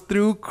 it was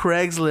through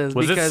Craigslist.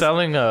 Was it because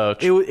selling a?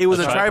 It was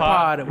a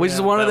tripod, which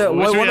is one of the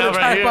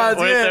tripods.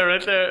 Right Yeah, there,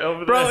 right there,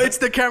 over bro, there. it's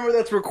the camera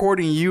that's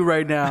recording you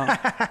right now.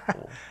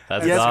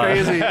 That's That's God.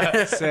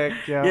 crazy. Sick,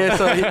 yo. Yeah,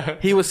 so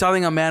he was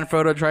selling a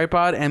Manfrotto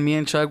tripod, and me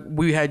and Chuck,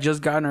 we had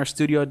just gotten our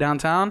studio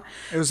downtown.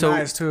 It was so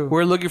nice, too.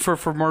 We're looking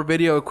for more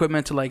video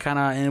equipment to like kind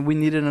of, and we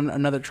needed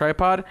another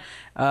tripod,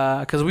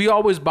 because we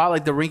always bought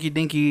like the rinky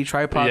dinky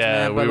tripods,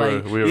 Yeah, man. But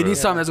we you were need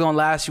something that's gonna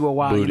last you a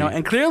while, you know. booty.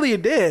 And clearly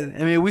it did.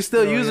 I mean, we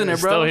still using it,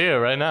 It's bro. still here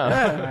right now.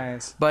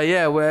 Nice. But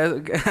yeah, well,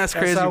 that's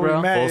crazy, how we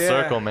bro. met. Full Yeah.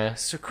 circle, man.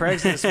 So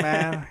Craigslist,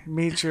 man.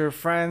 Meet your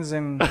friends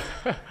and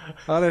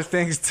other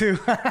things too.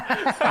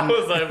 I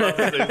was like, about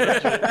to say some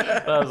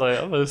shit. I was like,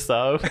 I'm gonna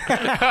stop.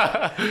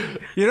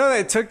 You know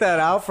they took that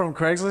out from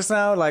Craigslist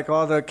now, like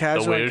all the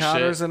casual weird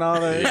encounters shit. and all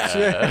that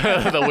shit.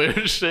 Yeah. The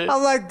weird shit.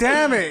 I'm like,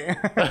 damn it.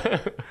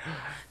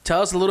 Tell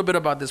us a little bit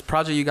about this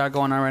project you got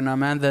going on right now,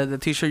 man. The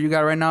T-shirt you got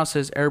right now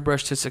says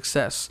 "Airbrush to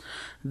Success,"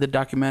 the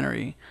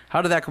documentary.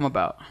 How did that come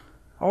about?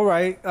 All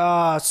right.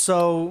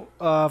 So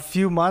a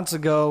few months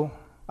ago,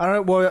 I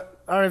don't know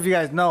if you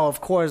guys know.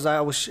 Of course,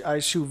 I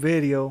shoot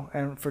video,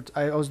 and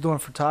I was doing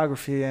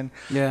photography, and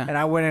Yeah. and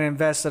I went and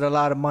invested a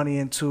lot of money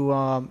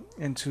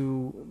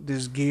into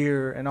this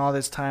gear and all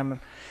this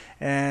time.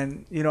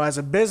 And you know, as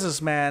a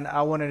businessman,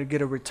 I wanted to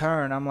get a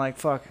return. I'm like,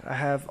 fuck, I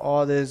have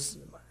all this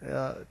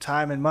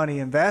time and money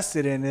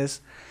invested in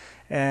this,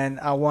 and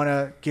I want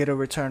to get a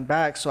return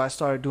back. So I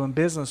started doing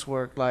business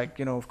work, like,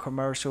 you know,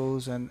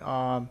 commercials and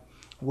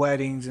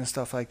weddings and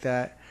stuff like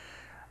that.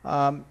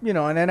 You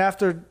know, and then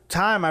after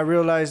time, I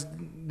realized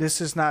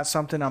this is not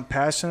something I'm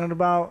passionate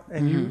about,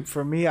 and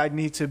for me, I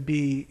need to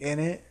be in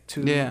it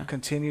to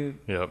continue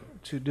Yep.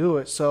 to do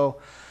it.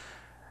 So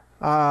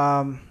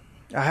I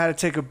had to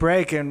take a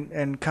break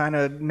and kind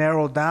of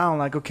narrow down,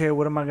 like, okay,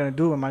 what am I going to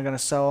do? Am I going to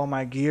sell all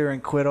my gear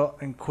and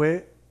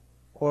quit?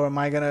 Or am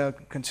I going to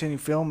continue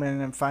filming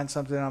and find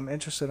something I'm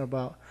interested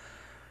about?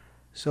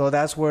 So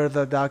that's where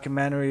the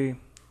documentary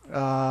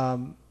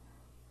kind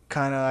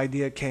of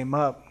idea came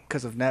up,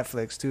 because of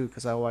Netflix too,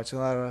 because I watch a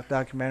lot of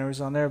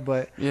documentaries on there.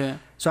 But Yeah.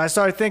 so I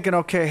started thinking,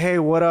 okay, hey,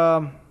 what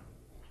am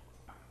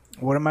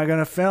I going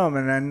to film?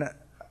 And then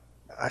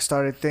I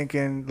started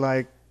thinking,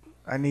 like,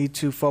 I need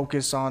to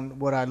focus on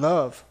what I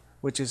love,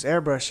 which is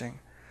airbrushing.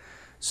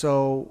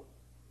 So,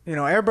 you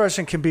know,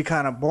 airbrushing can be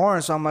kind of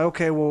boring. So I'm like,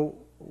 okay, well,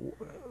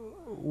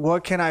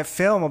 what can I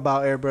film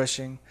about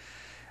airbrushing?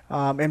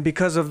 And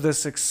because of the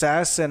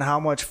success and how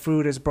much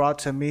fruit is brought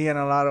to me and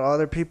a lot of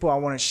other people, I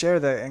want to share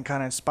that and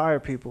kind of inspire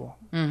people.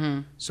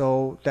 Mm-hmm.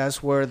 So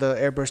that's where the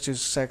airbrush to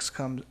success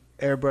comes.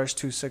 Airbrush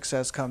to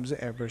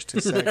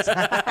sex.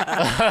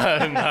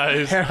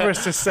 Nice.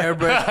 Airbrush to sex.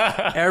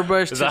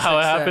 Airbrush. Is that how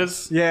it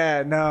happens?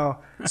 Yeah, no.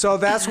 So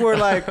that's where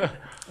like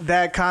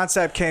that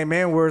concept came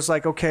in, where it's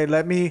like, okay,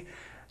 let me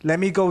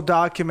go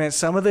document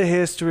some of the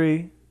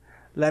history.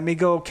 Let me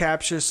go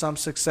capture some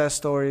success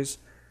stories.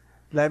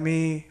 Let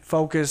me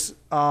focus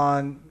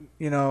on,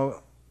 you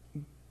know,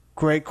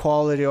 great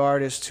quality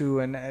artists too.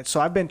 And so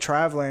I've been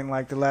traveling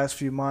like the last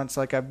few months.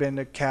 Like I've been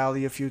to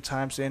Cali a few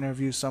times to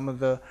interview some of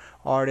the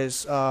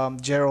artists,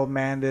 Gerald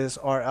Mandes,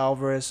 Art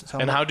Alvarez.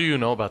 And how do you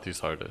know about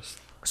these artists?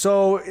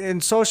 So in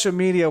social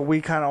media,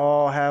 we kind of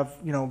all have,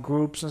 you know,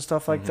 groups and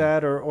stuff like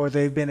that, or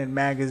they've been in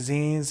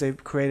magazines,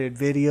 they've created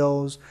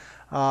videos.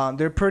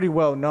 They're pretty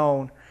well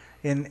known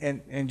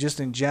in just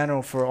in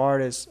general for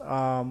artists.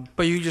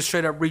 But you just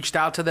straight up reached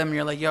out to them and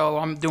you're like, yo,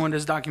 I'm doing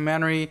this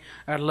documentary.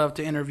 I'd love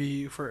to interview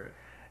you for it.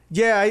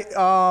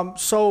 Yeah,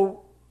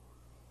 so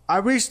I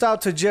reached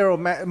out to Gerald.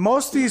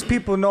 Most of these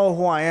people know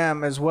who I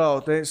am as well.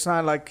 It's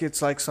not like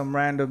it's like some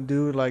random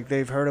dude, like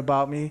they've heard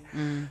about me.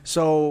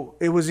 So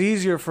it was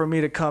easier for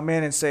me to come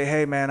in and say,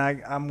 hey man,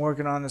 I'm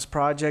working on this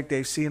project.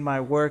 They've seen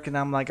my work, and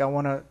I'm like, I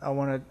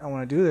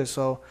wanna do this.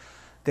 So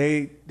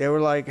they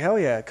were like, hell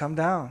yeah, come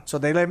down. So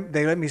they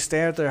let me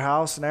stay at their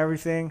house and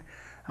everything.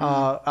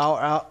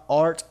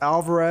 Art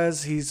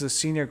Alvarez, he's a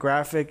senior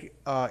graphic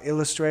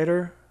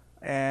illustrator,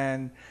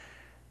 and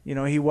you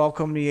know, he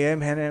welcomed me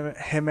in.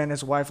 Him and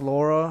his wife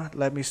Laura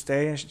let me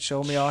stay and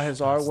show me all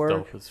his artwork.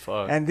 Dope as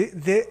fuck. And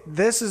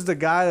this is the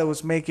guy that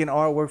was making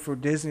artwork for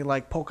Disney,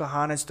 like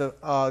Pocahontas, the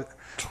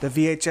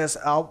VHS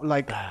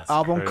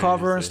album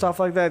cover and crazy. stuff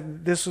like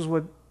that. This is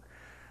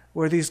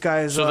where these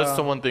guys. So that's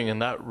the one thing in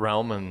that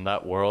realm and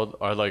that world,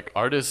 are like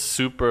artists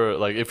super,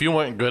 like if you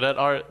weren't good at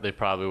art, they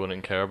probably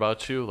wouldn't care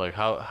about you. Like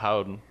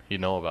how'd he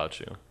know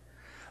about you?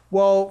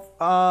 Well,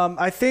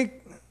 I think,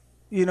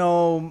 you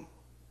know,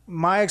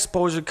 my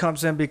exposure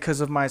comes in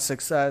because of my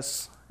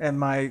success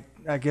and I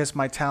guess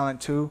my talent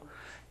too.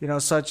 You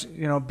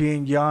know,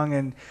 being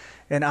young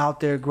and out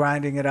there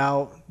grinding it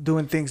out,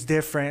 doing things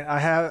different.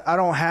 I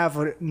don't have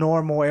a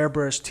normal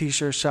airbrush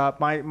t-shirt shop.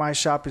 My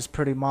shop is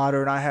pretty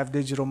modern. I have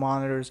digital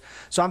monitors,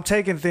 so I'm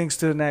taking things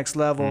to the next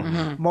level.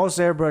 Most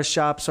airbrush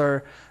shops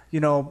are,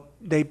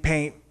 they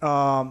paint.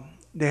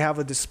 They have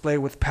a display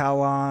with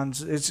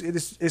Palons.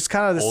 It's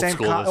kind of the Old same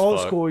school as old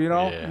fuck. school,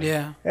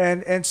 Yeah.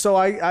 And so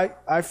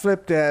I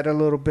flipped that a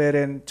little bit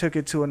and took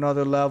it to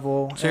another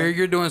level. So And-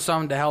 you're doing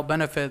something to help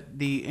benefit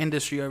the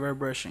industry of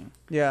airbrushing.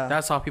 yeah.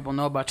 That's how people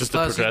know about you. Just a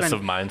progressive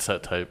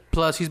mindset type.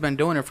 Plus, he's been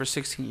doing it for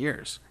 16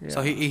 years.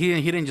 So Yeah.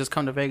 he didn't just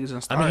come to Vegas and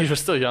I start. mean, you're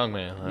still young,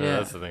 man. Yeah.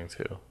 That's the thing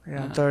too.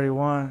 Yeah, I'm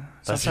 31.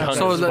 That's Sometimes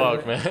young So as the-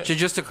 fuck, man.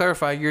 just to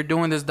clarify, you're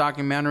doing this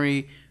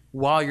documentary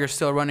while you're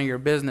still running your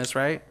business,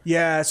 right?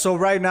 Yeah, so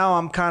right now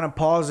I'm kind of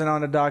pausing on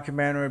the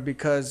documentary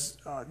because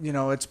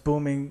it's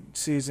booming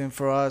season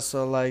for us.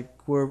 So like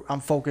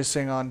I'm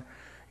focusing on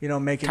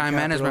making Time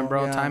management, capital.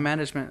 bro. Yeah. Time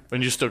management.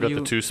 And you still got the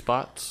You- 2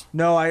 spots?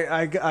 No,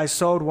 I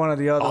sold one of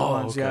the other Oh,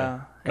 ones. okay.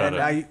 Yeah, Got and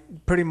it. I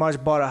pretty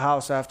much bought a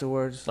house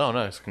afterwards. Oh,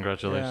 nice.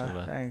 Congratulations, Yeah,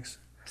 man. thanks.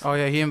 Oh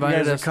yeah, he You invited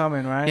guys are us.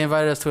 coming, right? He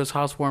invited us to his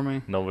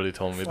housewarming. Nobody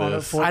told me On the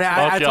this. fourth-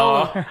 I Fuck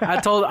y'all. told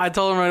him. I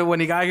told him right when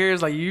he got here.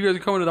 It's like you guys are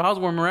coming to the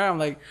housewarming, right? I'm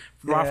like,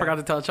 bro, I Yeah. forgot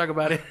to tell Chuck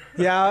about it.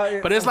 Yeah,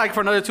 But it's like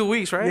for another 2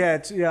 weeks, right?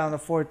 yeah, on the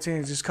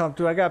 14th, just come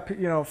through. I got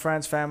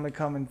friends, family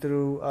coming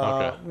through.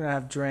 Okay. We're gonna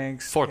have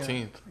drinks.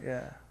 14th.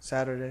 Yeah,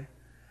 Saturday.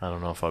 I don't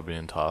know if I'll be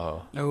in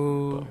Tahoe.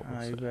 Oh,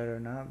 You better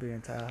not be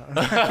in Tahoe.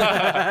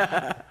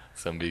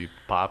 It's gonna be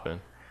popping.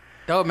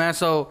 dope, man.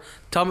 So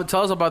tell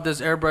us about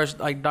this airbrush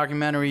like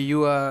documentary.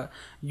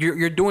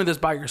 You're doing this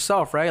by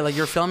yourself, right? Like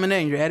you're filming it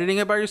and you're editing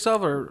it by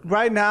yourself, or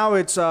Right now,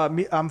 it's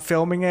me. I'm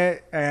filming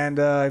it, and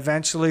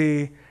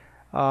eventually,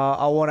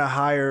 I want to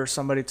hire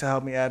somebody to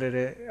help me edit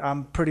it.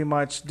 I'm pretty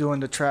much doing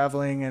the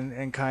traveling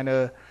and kind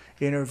of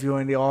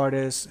interviewing the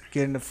artists,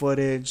 getting the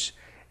footage,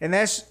 and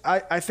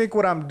I think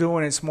what I'm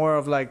doing is more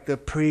of like the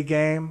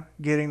pre-game,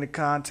 getting the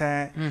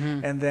content,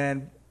 and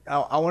then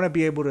I want to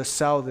be able to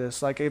sell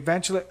this. Like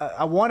eventually,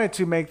 I wanted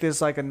to make this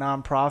like a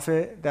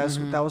nonprofit.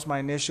 That was my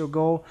initial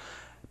goal,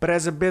 but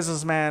as a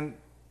businessman,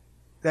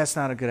 that's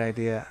not a good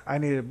idea. I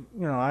need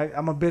to,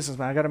 I'm a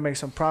businessman. I got to make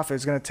some profit.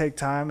 It's going to take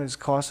time. It's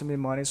costing me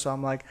money. So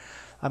I'm like,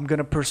 I'm going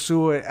to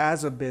pursue it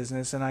as a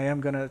business, and I am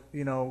going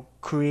to,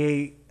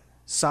 create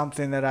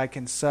something that I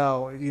can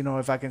sell.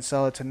 If I can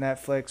sell it to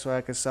Netflix, or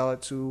I could sell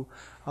it to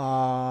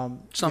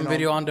some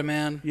video on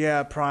demand.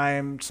 Yeah,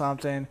 Prime,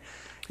 something.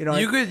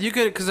 You could,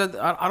 because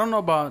I don't know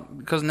about,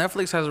 because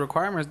Netflix has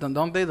requirements,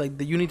 don't they? Like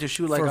you need to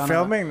shoot like for on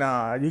filming.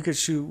 Nah, you could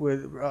shoot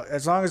with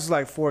as long as it's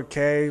like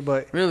 4K.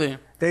 But Really?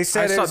 they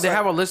said they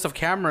have a list of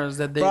cameras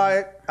that they.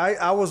 But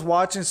I was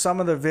watching some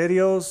of the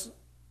videos,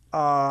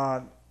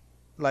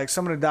 like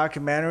some of the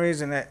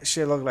documentaries, and that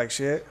shit looked like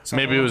shit.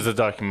 Maybe it was the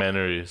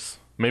documentaries.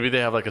 Maybe they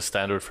have like a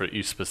standard for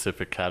each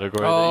specific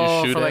category that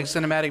Oh, you shoot for, in. like,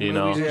 cinematic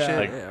movies and shit?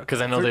 Like, Yeah.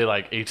 because I know they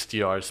like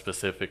HDR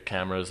specific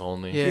cameras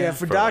only. Yeah. Yeah,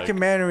 for like-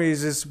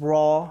 documentaries, it's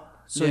raw.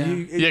 So Yeah.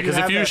 Yeah, because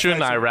if have you that shoot in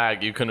flexibility.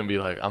 Iraq, you couldn't be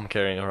like, I'm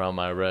carrying around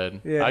my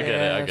red. Yeah. I get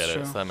Yeah, it. that's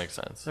true. So that makes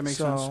sense. That makes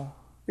sense.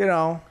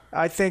 So,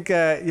 I think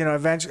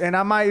eventually, and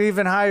I might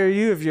even hire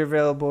you if you're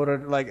available to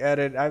like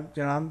edit. I'm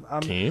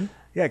Keem?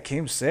 yeah,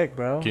 Keem's sick,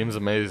 bro. Keem's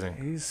amazing.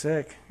 He's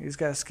sick. He's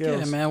got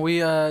skills. Yeah, man. We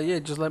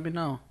just let me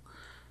know.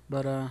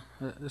 But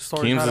the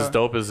story. Keem's as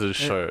dope as his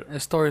shirt. The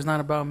story's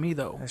not about me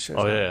though. That shit's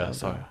Oh, not yeah. bad,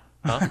 Sorry. bro.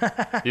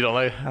 Huh? You don't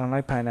like I don't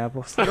like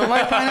pineapples. You don't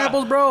like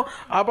pineapples, bro?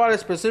 I bought it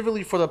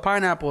specifically for the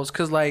pineapples,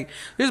 cause like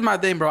here's my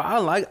thing, bro.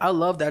 I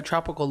love that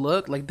tropical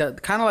look, like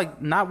that kind of like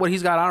not what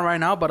he's got on right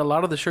now, but a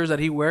lot of the shirts that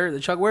that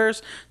Chuck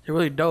wears, they're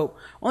really dope.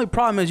 Only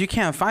problem is you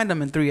can't find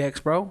them in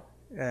 3X, bro.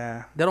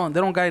 Yeah. They don't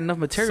got enough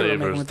material to make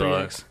them in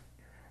Savers, 3X.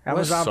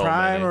 Amazon So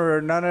Prime many.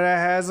 or none of that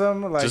has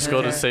them. Like, Just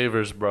go to yeah.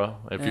 Savers, bro.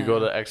 If you Yeah. go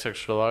to X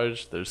extra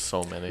large, there's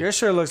so many. Your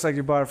shirt looks like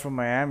you bought it from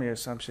Miami or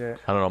some shit.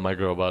 I don't know. My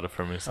girl bought it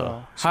for me,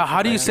 so. Oh,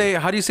 How do you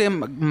say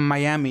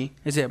Miami?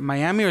 Is it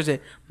Miami or is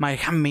it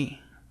Miami?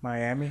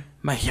 Miami.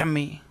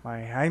 Miami.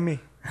 Miami.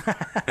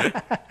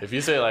 If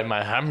you say like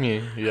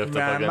Miami, you have to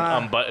Nah, fucking ma.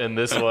 unbutton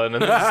this one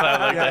and just have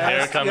like the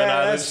hair coming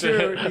out and that's shit.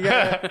 true. You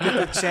gotta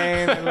get the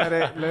chain and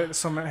let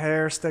some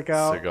hair stick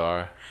out.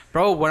 Cigar.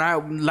 Bro,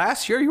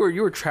 last year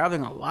you were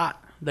traveling a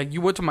lot. Like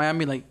you went to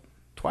Miami like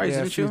twice, Yeah,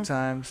 a didn't few you?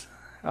 times.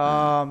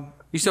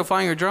 You still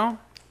flying your drone?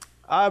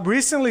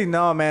 Recently,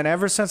 no, man.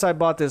 Ever since I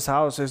bought this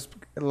house, it's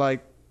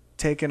like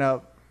taken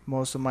up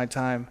most of my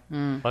time.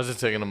 Why is it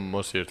taking them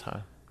most of your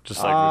time? Just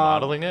like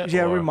remodeling it?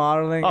 Yeah, or-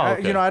 remodeling. Oh,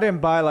 okay. I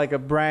didn't buy like a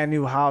brand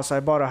new house. I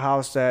bought a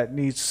house that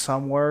needs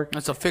some work.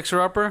 That's a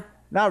fixer upper.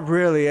 Not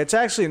really. It's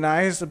actually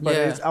nice, but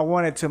Yeah. I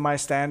want it to my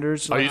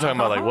standards. Are you talking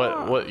about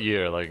like what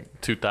year?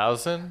 Like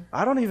 2000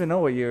 I don't even know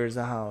what year is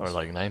the house. or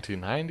like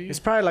 1990? It's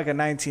probably like a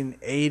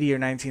 1980 or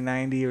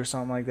 1990 or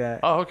something like that.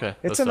 Oh, okay.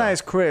 It's That's a all. nice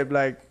crib.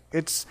 Like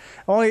it's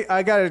only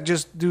I gotta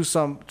just do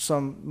some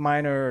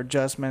minor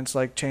adjustments,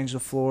 like change the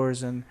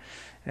floors and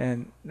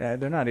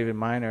they're not even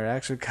minor,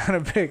 actually kind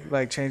of big,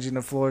 like changing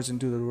the floors and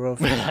do the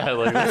roof. Like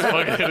it's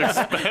fucking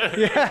expensive.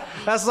 Yeah,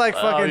 that's like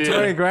fucking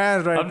 20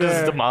 grand right I'm there.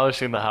 just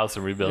demolishing the house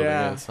and rebuilding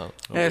Yeah. it. So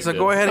Yeah, so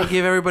go ahead and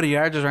give everybody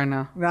your address right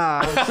now.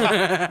 Nah,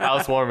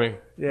 Housewarming.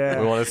 yeah.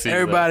 We want to see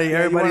Everybody, Yeah, you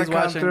wanna everybody's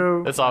come watching.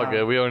 through? It's all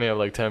good. We only have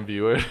like 10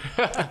 viewers.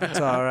 It's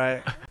all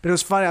right. But it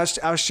was funny.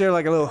 I'll share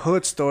like a little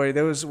hood story.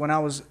 There was when I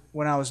was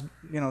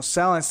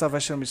selling stuff I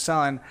shouldn't be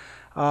selling.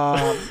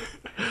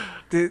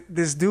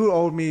 This dude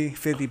owed me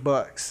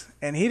 $50,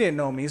 and he didn't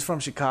know me. He's from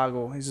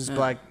Chicago. He's this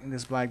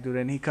black dude,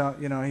 and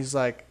he's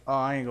like, oh,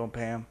 I ain't gonna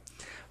pay him.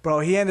 Bro,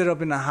 he ended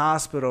up in the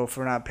hospital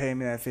for not paying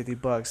me that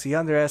 $50. He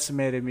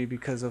underestimated me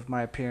because of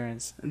my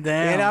appearance.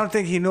 Damn. And I don't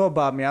think he knew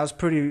about me. I was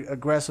pretty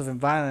aggressive and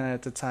violent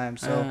at the time.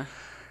 So,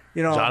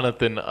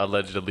 Jonathan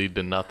allegedly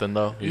did nothing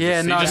though. He Yeah,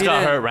 just, no, he just he got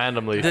didn't. hurt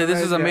randomly. This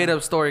is a Yeah. made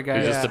up story, He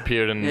guys. just Yeah.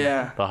 appeared in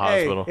Yeah. the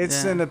hospital. Hey,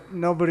 it's Yeah. in the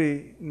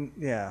nobody.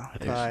 Yeah.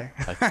 Bye.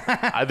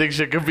 I think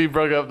shit could be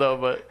broke up though,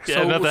 but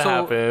yeah, nothing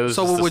happened. It was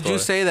so just a would you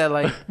story. say that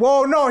like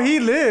Whoa, no, he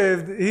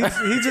lived. He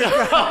just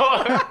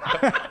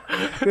got,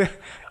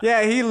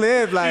 yeah, he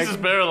lived like He's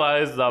just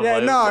paralyzed. yeah,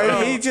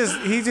 no, he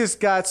just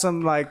got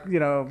some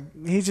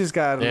he just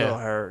got a Yeah. little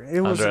hurt.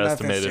 It wasn't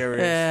nothing Underestimated.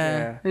 serious.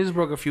 yeah, he just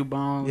broke a few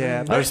bones.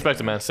 Yeah. I respect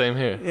it, man. Same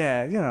here.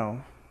 Yeah.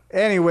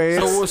 Anyway,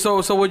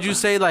 So would you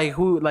say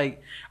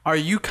are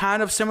you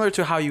kind of similar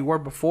to how you were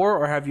before,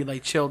 or have you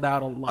like chilled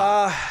out a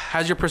lot?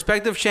 Has your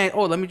perspective changed?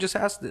 Oh, let me just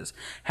ask this: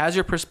 has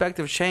your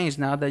perspective changed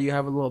now that you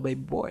have a little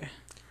baby boy?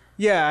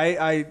 yeah,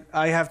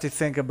 I have to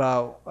think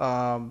about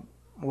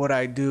what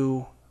I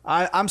do.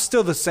 I'm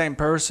still the same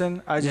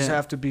person. I just Yeah.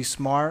 have to be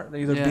smart,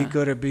 either be Yeah.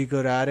 good or be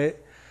good at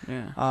it.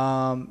 Yeah.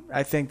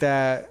 I think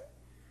that,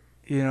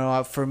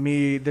 for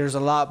me, there's a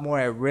lot more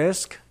at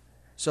risk.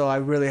 So I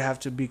really have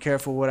to be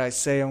careful what I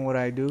say and what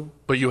I do.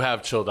 But you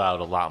have chilled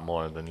out a lot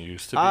more than you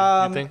used to be.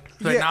 You think?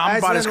 Like, nah, I'm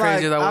about as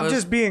crazy as I I'm was.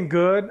 just being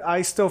good.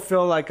 I still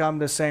feel like I'm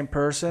the same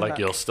person. Like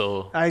you'll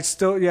still.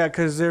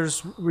 Because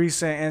there's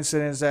recent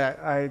incidents that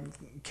I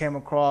came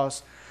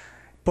across.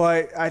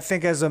 But I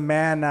think as a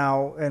man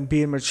now and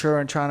being mature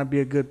and trying to be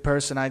a good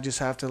person, I just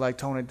have to like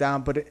tone it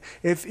down. But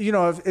if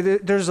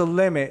there's a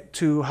limit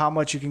to how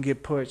much you can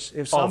get pushed.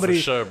 If somebody, Oh,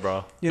 for sure,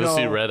 bro. You'll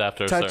see red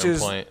after a certain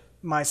touches point.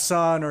 my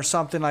son or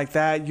something like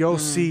that, you'll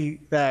see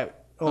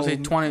that. I'll say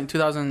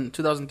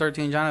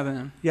 2013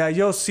 Jonathan. Yeah,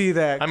 you'll see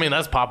that. I mean,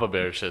 that's Papa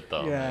Bear shit,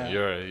 though. Yeah.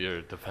 Man.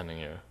 You're defending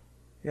your.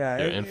 yeah,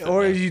 you're infant,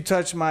 or man. you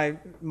touch my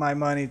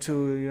money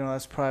too.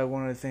 That's probably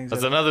one of the things.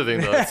 That's that- another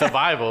thing, though. It's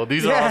survival.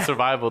 These are all Yeah.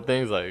 survival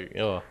things. Like,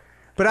 yo.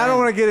 But I don't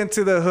want to get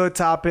into the hood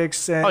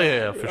topics. And, Oh,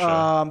 yeah, for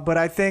sure. But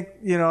I think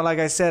like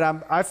I said,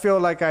 I feel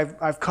like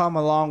I've come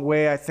a long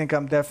way. I think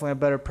I'm definitely a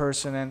better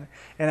person,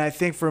 and I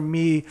think for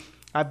me,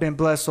 I've been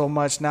blessed so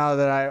much now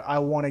that I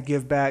want to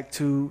give back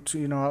to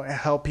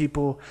help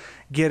people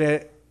get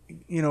it,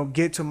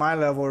 get to my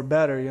level or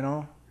better.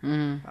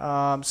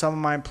 Some of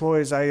my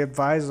employees, I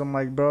advise them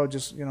like, bro,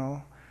 just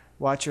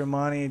watch your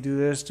money, do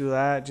this, do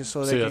that, just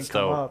so See, they can that's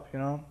come dope.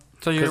 up.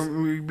 So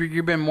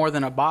you've been more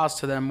than a boss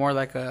to them, more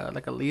like a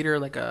leader,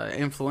 like a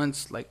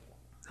influence, like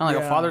kind of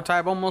like a Yeah. father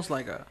type, almost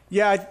like a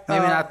Yeah,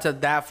 maybe not to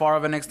that far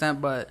of an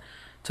extent, but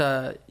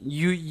to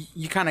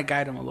you kind of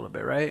guide them a little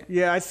bit, right?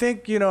 Yeah, I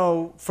think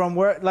from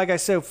where, like I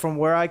said, from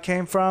where I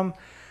came from,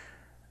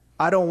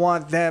 I don't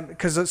want them,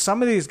 because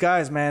some of these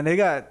guys, man, they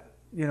got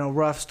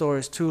rough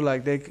stories too.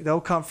 Like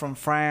they'll come from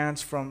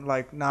France, from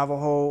like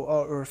Navajo,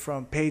 or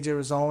from Page,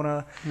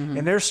 Arizona,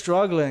 and they're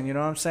struggling. You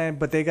know what I'm saying?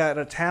 But they got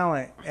a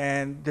talent,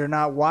 and they're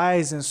not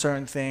wise in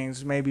certain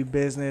things, maybe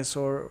business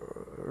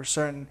or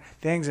certain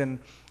things. And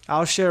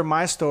I'll share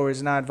my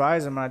stories and I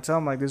advise them. And I tell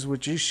them like, this is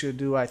what you should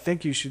do. I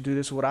think you should do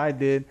this. Is what I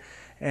did.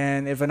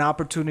 And if an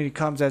opportunity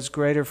comes that's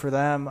greater for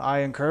them, I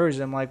encourage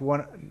them. Like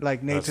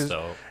Nate That's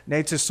dope.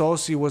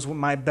 Tassosi was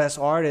my best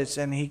artist,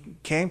 and he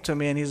came to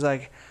me and he's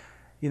like,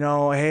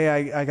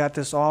 hey, I got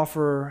this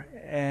offer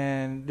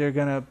and they're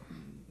gonna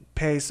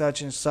pay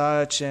such and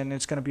such, and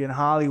it's gonna be in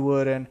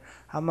Hollywood. And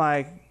I'm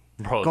like,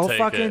 Bro, go take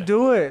fucking it.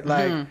 do it.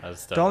 Like,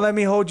 That's dope. don't let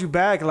me hold you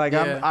back. Like,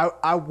 Yeah.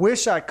 I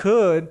wish I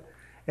could,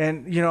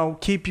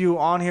 and keep you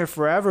on here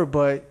forever,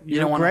 but You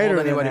you're don't want to greater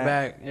hold than anybody that.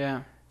 back.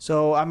 Yeah.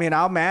 So I mean,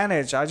 I'll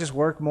manage. I just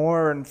work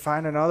more and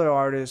find another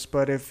artist.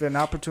 But if an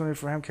opportunity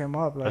for him came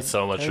up, like, That's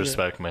so much take it.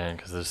 respect, man,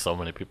 because there's so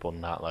many people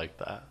not like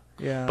that.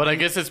 Yeah. But I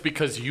guess it's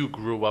because you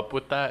grew up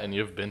with that and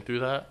you've been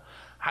through that.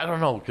 I don't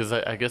know, because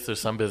I guess there's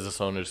some business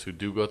owners who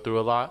do go through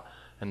a lot,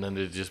 and then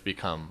they just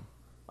become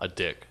a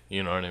dick.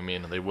 You know what I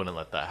mean? And they wouldn't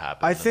let that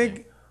happen. I to think,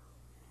 me.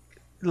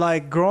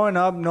 like, growing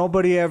up,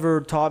 nobody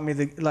ever taught me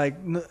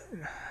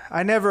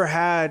I never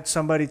had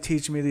somebody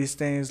teach me these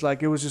things.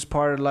 Like, it was just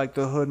part of like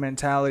the hood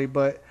mentality.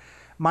 But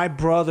my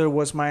brother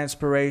was my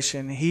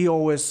inspiration. He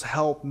always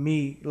helped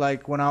me.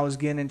 Like, when I was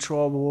getting in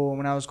trouble,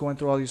 when I was going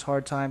through all these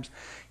hard times,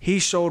 he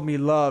showed me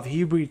love.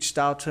 He reached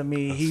out to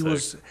me. That's He sick.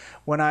 was,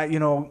 when I,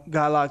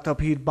 got locked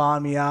up, he'd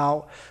bond me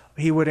out.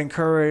 He would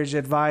encourage,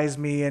 advise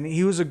me, and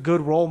he was a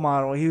good role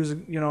model. He was,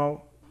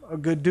 a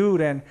good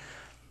dude, and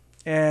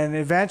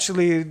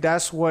eventually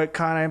that's what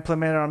kind of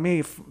implemented on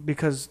me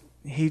because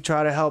he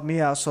tried to help me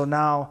out. So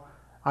now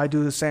I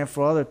do the same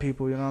for other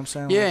people. You know what I'm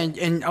saying? Yeah,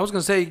 and I was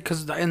gonna say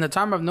because in the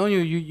time I've known you,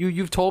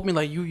 you've told me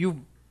like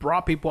you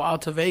brought people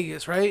out to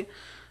Vegas, right?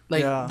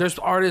 Like there's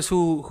artists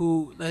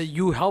who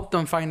you help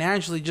them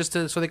financially just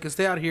so they can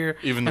stay out here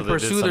even and though they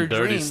pursue did some their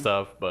dirty dream.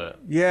 stuff. But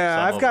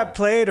yeah, I've got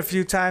played a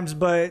few times,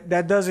 but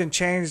that doesn't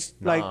change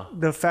like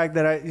the fact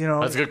that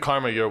that's good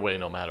karma your way,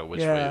 no matter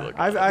which way you look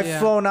at it. I've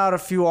flown out a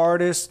few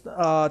artists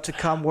to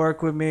come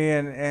work with me,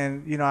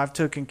 and you know I've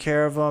taken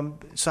care of them.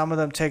 Some of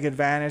them take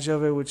advantage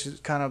of it, which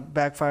is kind of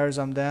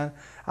backfires on them.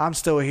 I'm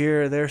still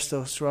here; they're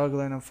still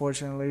struggling,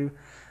 unfortunately.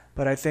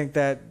 But I think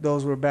that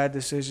those were bad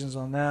decisions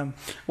on them.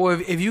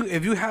 Well, if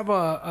you have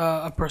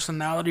a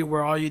personality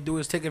where all you do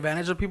is take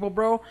advantage of people,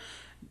 bro,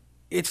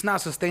 it's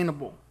not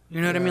sustainable.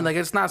 You know what I mean? Like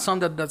it's not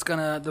something that's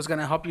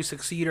gonna help you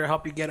succeed or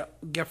help you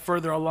get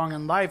further along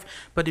in life.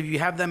 But if you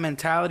have that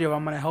mentality of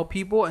I'm gonna help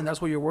people and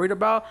that's what you're worried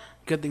about,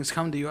 good things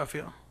come to you. I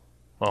feel.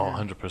 Oh,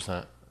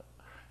 100%.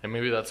 And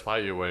maybe that's why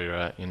you're where you're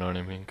at. You know what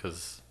I mean?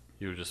 Because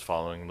you were just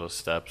following those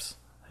steps.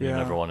 You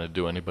never want to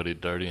do anybody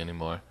dirty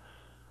anymore.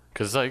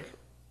 Because like.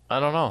 I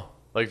don't know.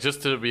 Like,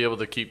 just to be able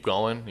to keep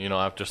going, you know,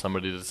 after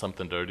somebody did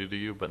something dirty to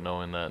you, but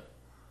knowing that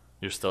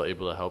you're still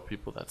able to help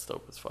people, that's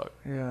dope as fuck.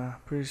 Yeah,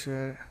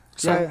 appreciate it.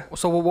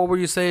 So what would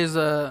you say is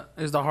the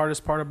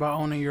hardest part about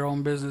owning your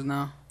own business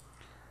now?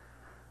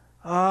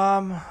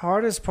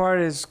 Hardest part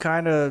is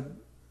kind of,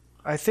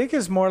 I think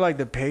it's more like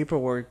the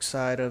paperwork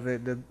side of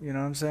it. You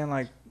know what I'm saying?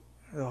 Like,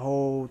 the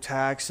whole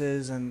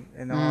taxes and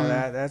all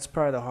that. That's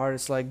probably the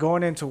hardest. Like,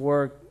 going into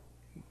work,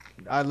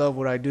 I love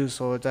what I do,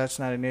 so that's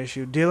not an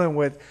issue. Dealing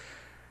with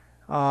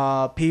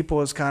people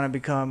has kind of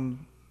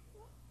become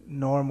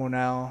normal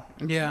now.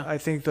 Yeah. I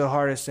think the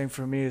hardest thing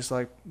for me is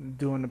like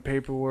doing the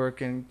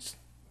paperwork and,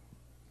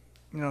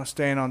 you know,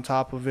 staying on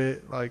top of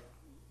it. Like,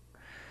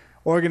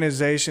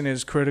 organization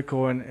is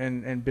critical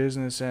in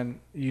business, and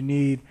you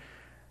need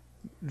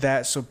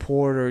that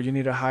support, or you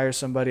need to hire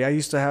somebody. I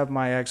used to have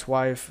my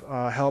ex-wife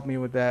help me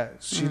with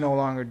that. She no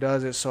longer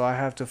does it, so I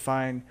have to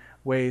find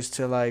ways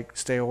to like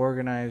stay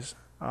organized.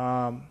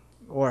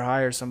 Or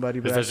hire somebody.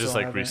 Is that just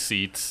like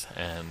receipts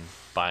and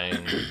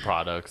buying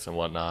products and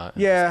whatnot?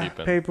 Yeah,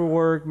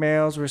 paperwork,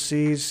 mails,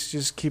 receipts,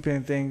 just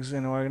keeping things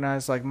in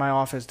organized. Like my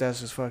office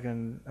desk is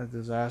fucking a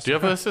disaster. Do you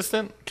have an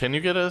assistant? Can you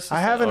get an assistant?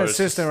 I have an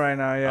assistant right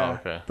now, yeah.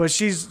 Oh, okay. But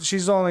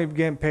she's only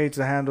getting paid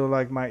to handle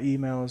like my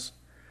emails,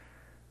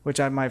 which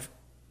I might.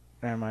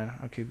 Never mind.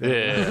 I'll keep that.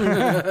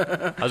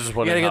 Yeah. I was just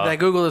wondering. You gotta get that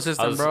Google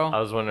Assistant, bro. I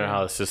was wondering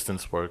how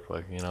assistants work.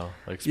 Like, you know,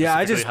 like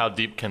specifically how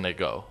deep can they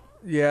go?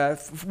 Yeah,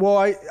 well,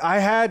 I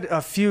had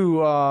a few.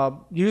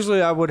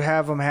 Usually, I would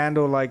have them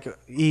handle like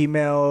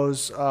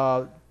emails,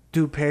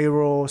 do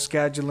payroll,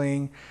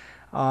 scheduling,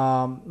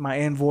 my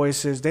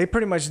invoices. They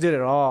pretty much did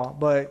it all.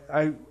 But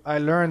I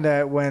learned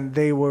that when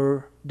they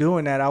were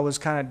doing that, I was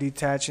kind of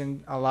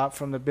detaching a lot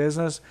from the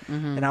business,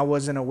 and I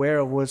wasn't aware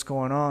of what's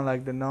going on,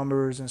 like the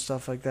numbers and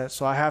stuff like that.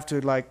 So I have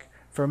to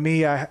for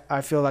me,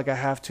 I feel like I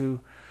have to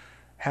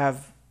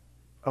have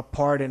a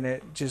part in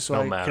it, just so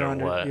I can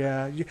what.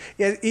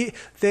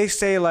 They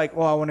say like,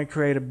 oh, I want to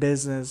create a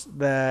business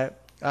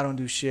that I don't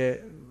do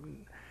shit.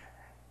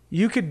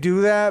 You could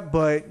do that,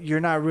 but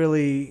you're not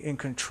really in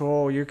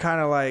control. You're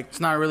kind of like, it's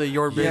not really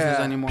your business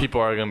anymore.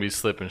 People are gonna be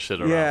slipping shit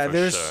around.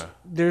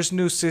 There's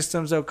new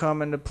systems that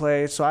come into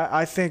play. So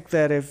I think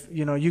that if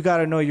you got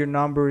to know your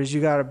numbers, you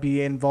got to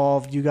be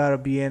involved, you got to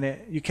be in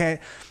it. You can't.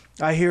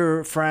 I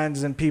hear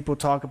friends and people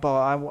talk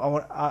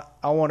about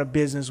I want a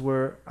business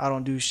where I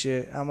don't do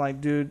shit. I'm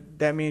like, dude,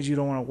 that means you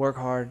don't want to work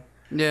hard.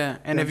 Yeah,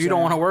 and if you don't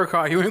want to work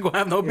hard, you ain't gonna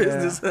have no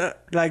business.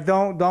 Like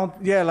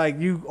like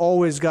you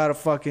always gotta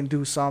fucking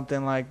do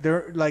something. Like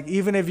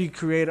even if you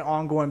create an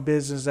ongoing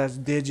business that's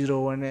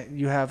digital and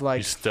you have like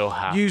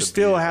you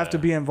still have to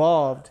be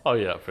involved. Oh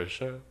yeah, for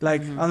sure.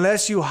 Like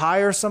unless you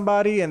hire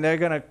somebody and they're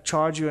gonna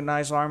charge you a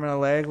nice arm and a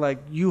leg, like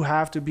you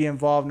have to be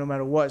involved no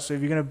matter what. So if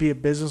you're gonna be a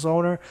business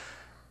owner,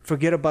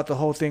 forget about the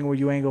whole thing where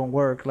you ain't gonna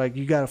work. Like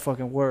you gotta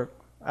fucking work.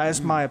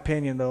 That's my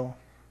opinion though.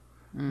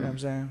 You know what I'm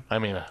saying? I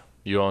mean,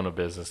 you own a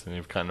business and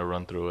you've kind of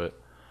run through it.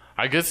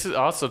 I guess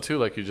also too,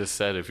 like you just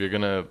said, if you're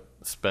gonna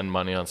spend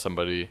money on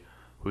somebody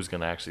who's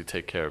gonna actually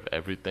take care of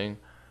everything,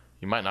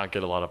 you might not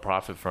get a lot of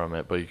profit from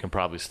it, but you can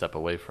probably step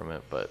away from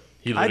it. But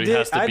he literally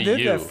has to be you. I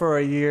did that for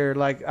a year.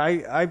 Like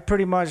I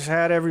pretty much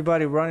had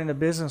everybody running the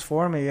business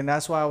for me, and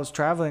that's why I was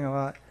traveling a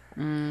lot.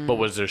 But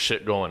was there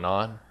shit going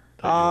on?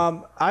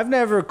 I've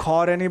never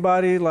caught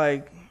anybody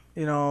like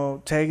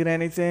taking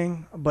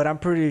anything, but I'm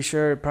pretty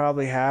sure it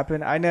probably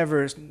happened. I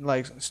never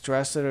like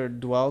stressed it or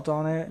dwelt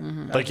on it.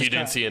 Like you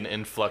didn't see an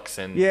influx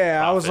in.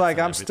 Yeah, I was like,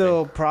 I'm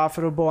still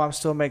profitable. I'm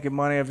still making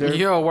money. If there's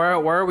where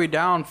are we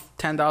down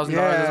 $10,000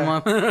 this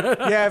month?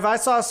 Yeah, if I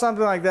saw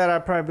something like that,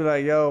 I'd probably be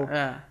like, yo.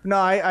 Yeah. No,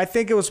 I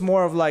think it was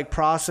more of like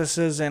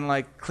processes and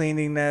like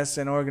cleanliness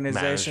and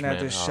organization at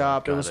the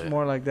shop. It was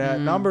more like that.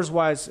 Numbers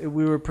wise,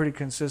 we were pretty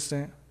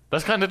consistent.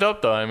 That's kind of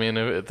dope though. I mean,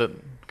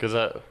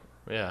 because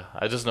Yeah,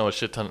 I just know a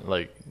shit ton,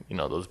 like,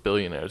 those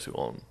billionaires who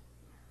own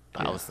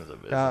thousands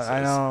of businesses.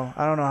 I know.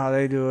 I don't know how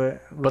they do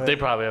it. But they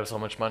probably have so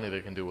much money they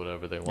can do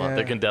whatever they want. Yeah.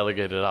 They can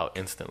delegate it out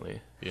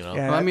instantly,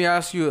 Yeah. Let me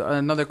ask you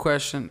another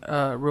question,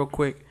 real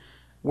quick.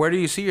 Where do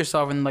you see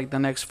yourself in like the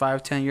next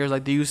 5-10 years?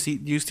 Like, do you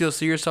still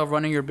see yourself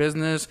running your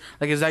business?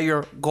 Like, is that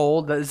your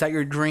goal? Is that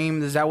your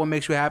dream? Is that what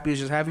makes you happy? Is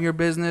just having your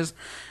business,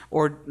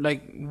 or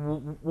like,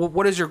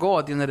 what is your goal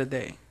at the end of the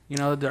day?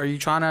 Are you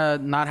trying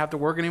to not have to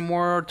work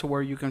anymore to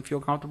where you can feel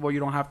comfortable? You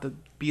don't have to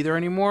be there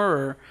anymore,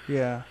 or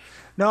Yeah.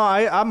 No,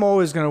 I'm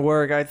always gonna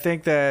work. I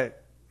think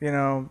that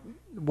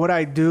what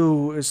I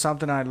do is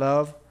something I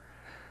love.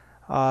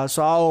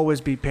 So I'll always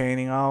be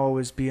painting. I'll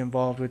always be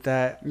involved with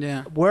that.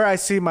 Yeah. Where I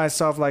see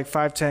myself like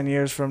 5-10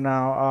 years from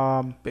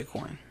now,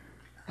 Bitcoin?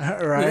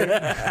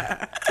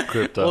 right?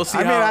 Crypto. We'll see.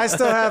 I mean, I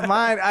still have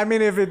mine. I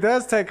mean, if it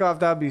does take off,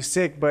 that'd be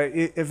sick. But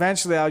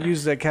eventually, I'll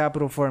use the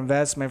capital for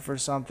investment for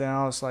something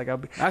else. Like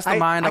That's the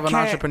mind of an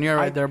entrepreneur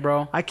right there,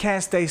 bro. I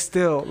can't stay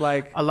still.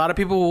 Like A lot of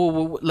people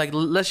will like,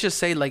 let's just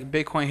say like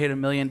Bitcoin hit $1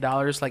 million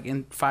like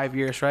in 5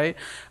 years, right?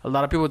 A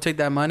lot of people take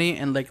that money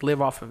and like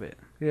live off of it.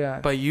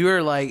 yeah, But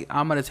you're like,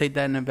 I'm gonna take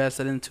that and invest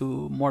it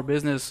into more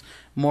business,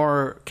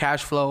 more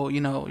cash flow. You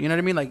know what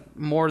I mean? Like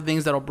more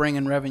things that'll bring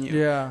in revenue.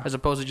 Yeah. As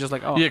opposed to just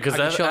like, oh, Yeah, because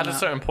I can chill at a now.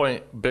 certain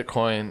point,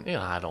 Bitcoin,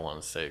 I don't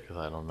want to say because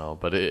I don't know,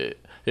 but it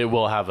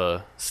will have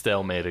a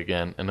stalemate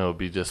again, and it'll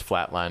be just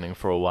flatlining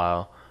for a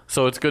while.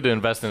 So it's good to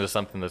invest into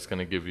something that's going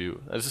to give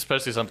you,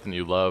 especially something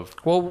you love,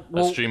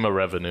 a stream of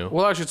revenue.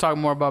 We'll actually talk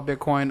more about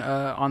Bitcoin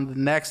on the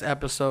next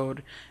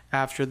episode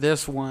after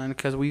this one,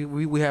 because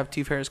we have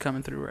T Ferris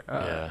coming through.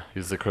 Yeah,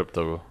 he's the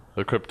crypto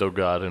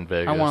god in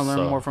Vegas. I want to learn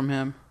so more from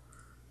him.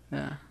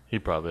 Yeah. He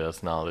probably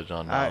has knowledge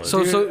on knowledge.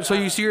 So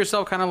you see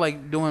yourself kind of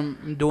like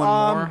doing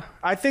more?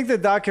 I think the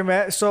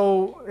document.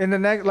 So in the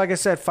next, like I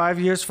said, 5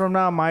 years from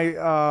now,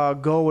 my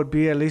goal would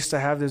be at least to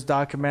have this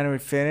documentary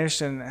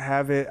finished and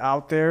have it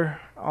out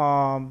there,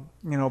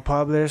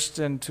 published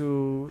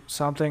into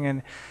something,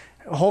 and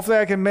hopefully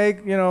I can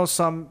make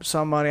some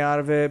money out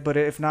of it. But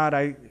if not,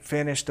 I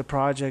finish the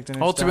project. And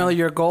it's Ultimately,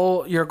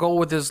 done. your goal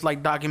with this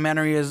like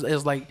documentary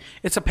is like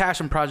it's a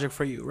passion project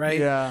for you, right?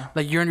 Yeah.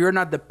 Like you're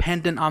not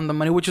dependent on the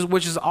money, which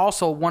is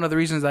also one of the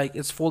reasons like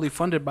it's fully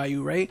funded by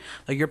you, right?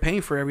 Like you're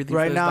paying for everything.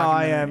 Right for this now,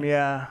 I documentary.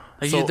 am.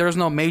 Yeah. Like there's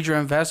no major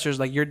investors.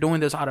 Like you're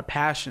doing this out of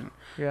passion.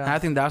 Yeah. And I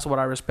think that's what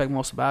I respect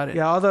most about it.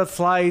 Yeah, all the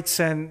flights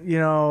and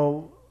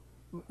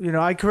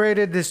I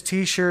created this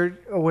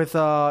T-shirt with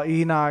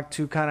Enoch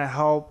to kind of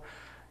help,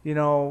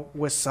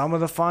 with some of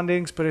the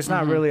fundings, but it's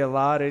not really a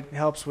lot. It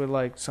helps with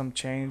like some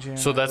change.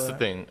 So that's the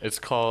thing. It's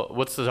called,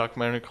 what's the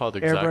documentary called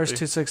exactly? Airbrush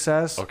to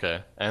Success.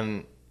 Okay.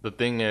 And the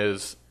thing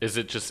is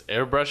it just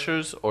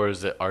airbrushers or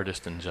is it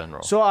artists in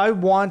general? So I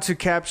want to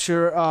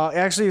capture,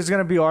 actually it's going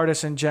to be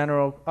artists in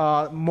general.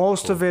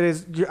 Most of it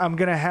is, I'm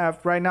going to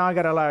have, right now I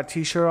got a lot of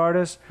T-shirt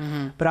artists,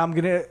 but I'm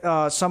going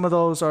to, some of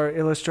those are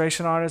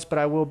illustration artists, but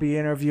I will be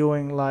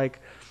interviewing like,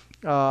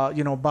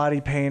 body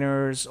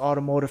painters,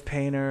 automotive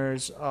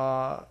painters,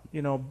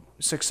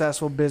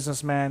 successful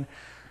businessmen.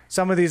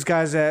 Some of these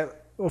guys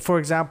that, for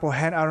example,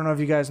 I don't know if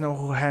you guys know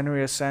who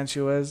Henry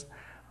Asensio is.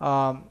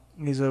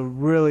 He's a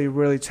really,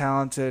 really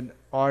talented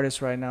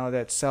artist right now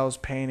that sells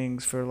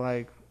paintings for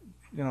like,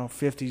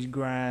 50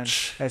 grand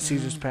at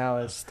Caesar's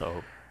Palace. That's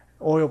dope.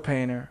 Oil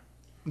painter.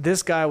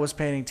 This guy was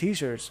painting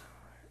T-shirts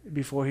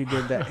before he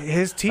did that.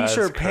 His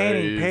T-shirt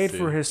painting paid crazy.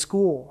 for his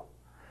school.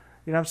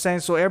 You know what I'm saying?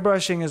 So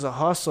airbrushing is a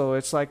hustle.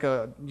 It's like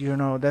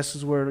this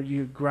is where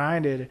you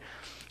grind it.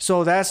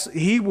 So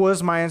he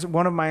was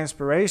one of my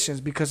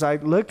inspirations because I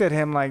looked at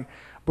him like,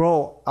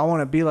 bro, I want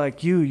to be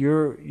like you.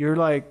 You're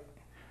like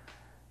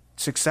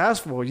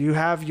successful. You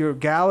have your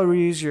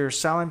galleries. You're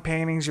selling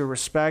paintings. You're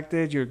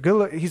respected. You're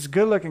good. He's a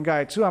good looking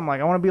guy too. I'm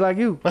like, I want to be like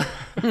you.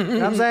 You know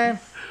what I'm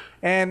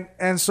saying?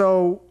 And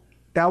so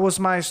that was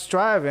my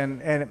strive.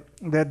 And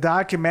the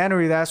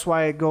documentary, that's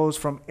why it goes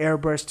from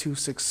airbrush to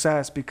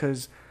success,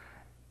 because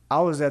I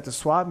was at the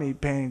swap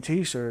meet painting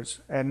T-shirts,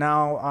 and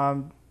now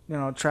I'm,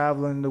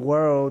 traveling the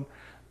world,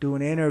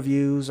 doing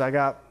interviews. I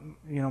got,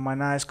 my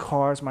nice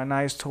cars, my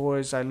nice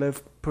toys. I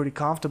live pretty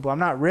comfortable. I'm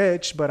not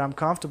rich, but I'm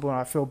comfortable and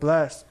I feel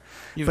blessed.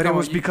 But it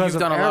was because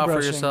you've done of a lot for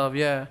airbrushing. yourself,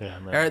 yeah.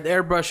 man.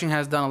 Airbrushing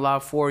has done a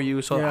lot for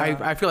you, so Yeah.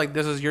 I feel like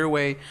this is your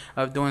way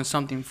of doing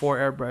something for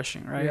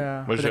airbrushing, right?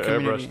 Yeah. Where's For your the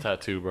community. airbrush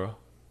tattoo, bro?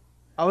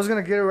 I was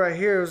gonna get it right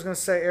here. I was gonna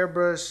say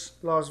Airbrush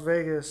Las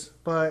Vegas,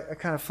 but I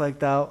kind of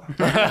flaked out.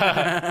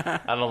 I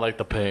don't like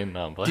the pain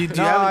now, but Do you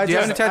No, have any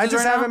I tattoos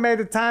just right now? haven't made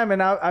the time,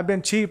 and I've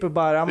been cheap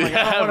about it. I'm like, I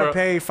Yeah, don't want bro. to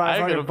pay I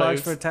ain't gonna $500 pay-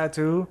 for a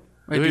tattoo.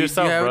 Wait, do it you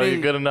yourself, have bro. any-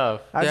 You're good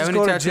enough. I you have just any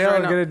go to tattoos jail right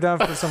and now? get it done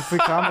for some free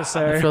I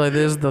commissary. feel like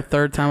this is the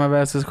third time I've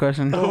asked this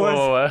question.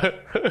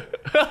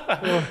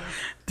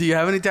 Do you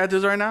have any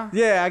tattoos right now?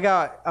 Yeah, I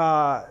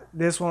got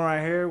this one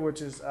right here,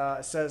 which is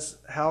it says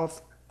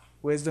health,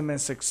 wisdom,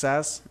 and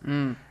success.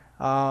 In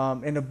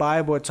the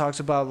Bible, it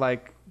talks about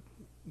like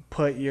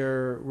put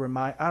your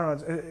remind. I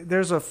don't know.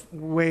 There's a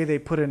way they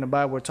put it in the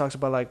Bible. It talks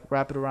about like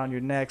wrap it around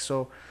your neck.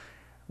 So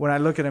when I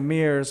look in a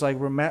mirror, it's like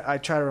I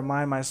try to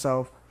remind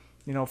myself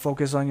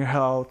focus on your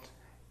health,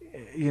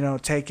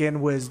 take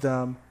in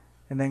wisdom,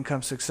 and then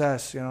come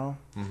success,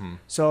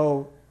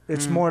 So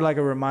it's more like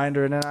a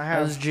reminder. And then I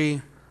have... That's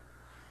G.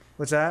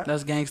 What's that?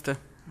 That's gangsta.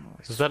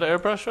 Is that an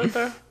airbrush right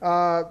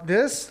there?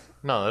 This?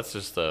 No, that's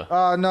just a.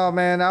 No,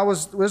 man.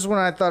 This is when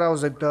I thought I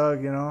was a thug,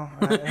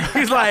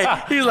 he's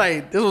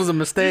like, this was a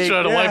mistake. He's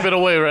trying to wipe it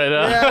away right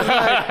now.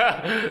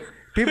 Yeah,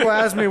 people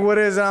ask me what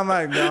is it, I'm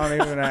like, don't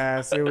even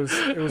ask. It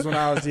was when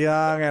I was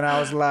young, and I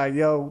was like,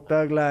 yo,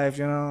 thug life,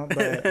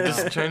 But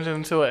Just change it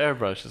into an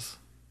airbrush.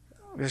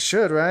 it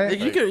should, right?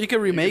 You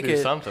could remake do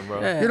it. something, bro.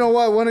 Yeah. You know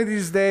what? One of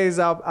these days,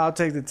 I'll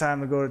take the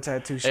time to go to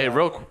tattoo shop.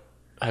 Hey,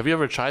 have you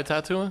ever tried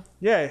tattooing?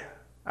 Yeah,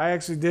 I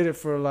actually did it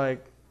for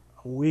like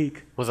a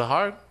week. Was it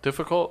hard?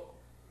 Difficult?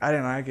 I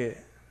didn't like it.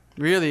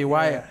 Really?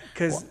 Why?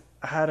 Because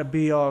I had to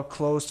be all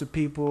close to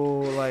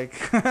people, like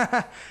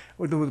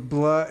with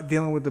blood,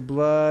 dealing with the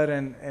blood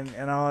and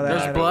all that.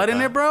 There's blood in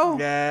it, bro?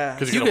 Yeah.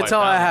 'Cause You gotta can tell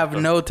wipe I down have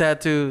stuff. no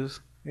tattoos.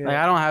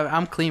 Yeah. Like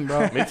I'm clean,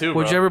 bro. Me too,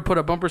 Would bro. you ever put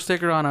a bumper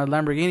sticker on a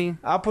Lamborghini?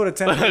 I'll put a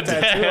 10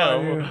 tattoo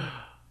on you.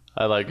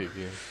 I like it,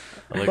 Q.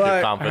 I like But- your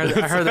I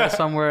confidence. heard that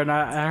somewhere, and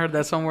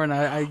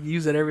I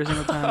use it every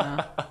single time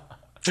now.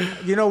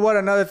 You know what?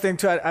 Another thing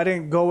too, I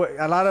didn't go.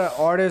 A lot of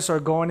artists are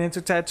going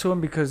into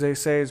tattooing because they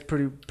say it's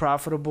pretty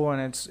profitable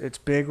and it's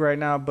big right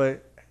now.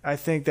 But I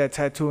think that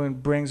tattooing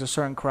brings a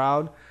certain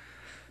crowd,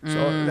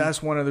 so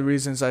that's one of the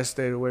reasons I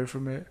stayed away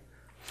from it.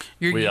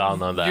 We all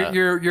know that.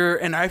 You're,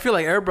 and I feel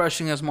like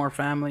airbrushing is more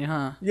family,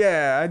 huh?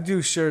 Yeah, I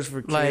do shirts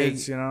for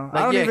kids. Like- I like,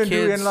 don't yeah, even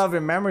do kids. In Love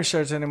and Memory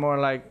shirts anymore.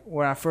 Like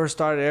when I first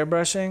started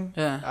airbrushing,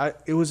 Yeah.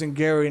 it was in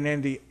Gary,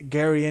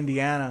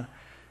 Indiana.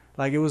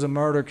 Like it was a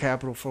murder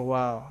capital for a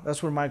while.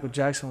 That's where Michael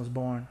Jackson was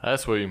born.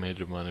 That's where you made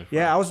your money from.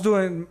 Yeah, I was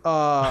doing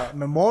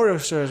memorial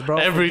shirts, bro.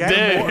 Every Forget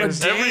day.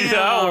 awards. Every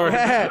hour.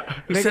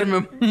 Yeah, You said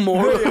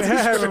memorial.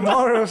 yeah,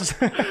 memorials.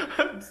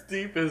 It's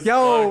deep as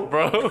Yo. fuck,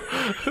 bro.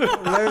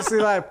 Let's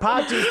see, like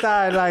Pachi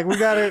style. Like we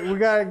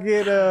gotta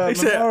get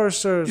said- memorial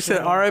shirts. You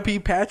said R.I.P.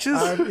 patches?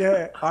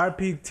 Yeah,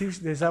 RP t-shirts.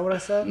 Is that what I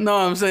said? No,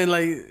 I'm saying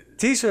like.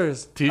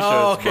 T-shirts. T-shirts,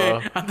 Oh, okay.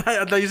 bro.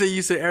 I thought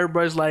you said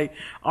airbrush like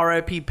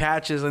R.I.P.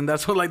 patches, and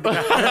that's what like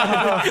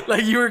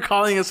like you were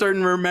calling a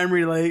certain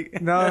memory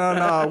like.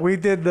 No. We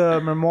did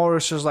the memorial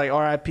shirts like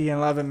RIP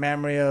in love and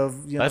memory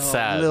of That's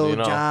sad. Lil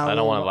John, John. I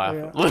don't want to laugh.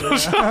 Yeah. Little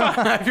John.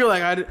 I feel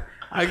like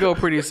I go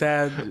pretty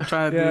sad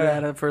trying to do Yeah.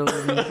 that for a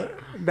living.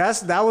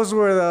 That was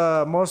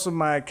where most of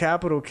my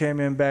capital came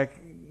in back.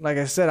 Like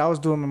I said, I was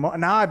doing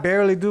now I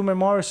barely do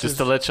memorial shirts. Just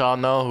to let y'all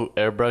know who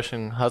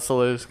airbrushing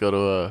hustle is, go to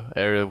a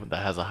area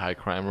that has a high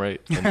crime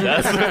rate. And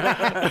that's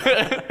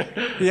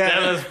Yeah.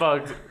 that's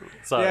fucked.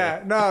 Sorry.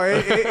 Yeah, no,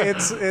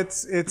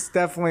 it's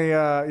definitely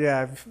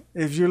yeah.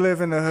 If you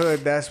live in the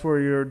hood, that's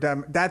where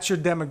that's your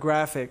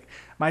demographic.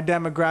 My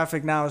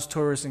demographic now is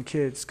tourists and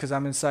kids because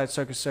I'm inside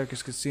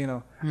Circus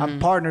Casino. I'm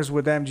partners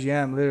with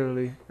MGM,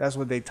 literally. That's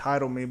what they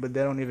title me, but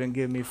they don't even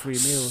give me free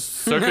meals.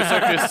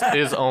 Circus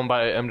is owned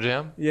by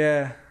MGM.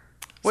 Yeah,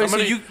 Wait,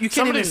 somebody, so you can't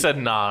somebody even said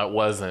nah, it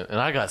wasn't, and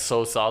I got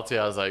so salty.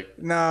 I was like,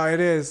 no,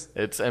 it is.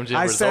 it's MGM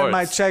I Resorts. sent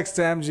my checks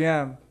to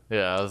MGM.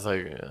 Yeah, I was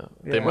like, yeah.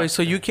 They Yeah. might, Wait,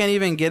 so you can't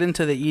even get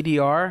into the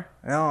EDR?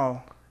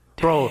 No,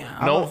 bro,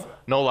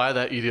 no lie,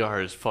 that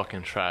EDR is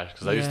fucking trash.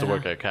 Because I used to Yeah.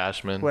 work at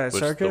Cashman. What, at which is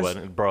the Circus?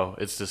 wedding- bro,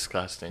 it's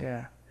disgusting.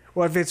 yeah.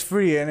 Well, if it's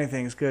free,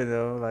 anything's good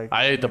though. Like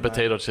I ate the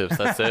potato chips.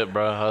 That's it,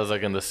 bro. I was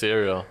like in the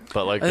cereal,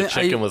 but like I- the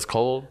chicken was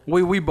cold.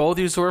 We both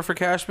used to work for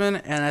Cashman,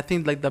 and I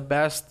think like the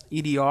best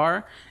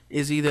EDR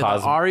is either the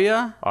Cosmo.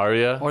 Aria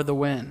Aria, or the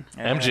Win.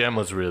 MGM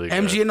was really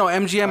good.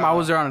 MGM. I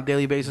was there on a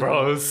daily basis.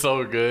 bro, it was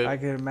so good. I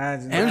can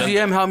imagine.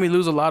 MGM helped me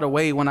lose a lot of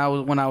weight when I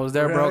was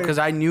there, bro, Really? because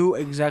I knew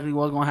exactly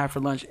what I was gonna have for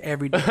lunch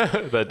every day. that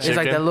It's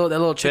like chicken. that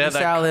little chicken had that-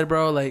 salad,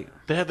 bro. Like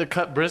They had the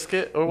cut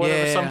brisket or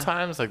whatever. Yeah.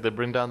 Sometimes like they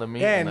bring down the meat.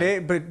 Yeah, and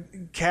and but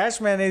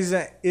Cashman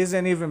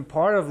isn't even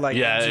part of like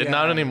yeah, MGM.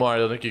 not anymore. I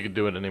don't think you could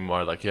do it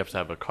anymore. Like you have to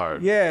have a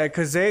card. Yeah,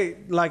 because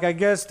I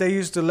guess they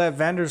used to let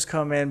vendors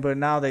come in, but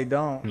now they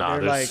don't. Nah,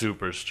 they're like,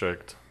 super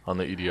strict on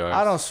the EDRs.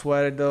 I don't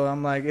sweat it though.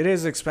 I'm like, it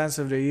is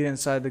expensive to eat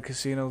inside the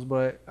casinos,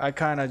 but I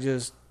kind of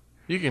just.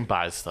 You can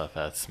buy stuff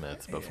at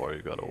Smith's before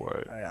you go to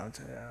work.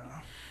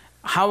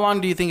 how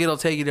long do you think it'll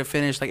take you to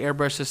finish like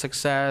Airbrush to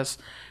Success,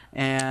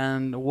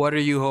 and what are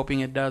you hoping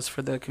it does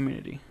for the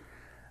community?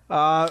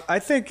 I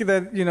think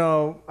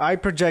that I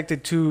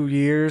projected 2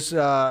 years.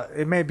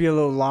 It may be a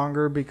little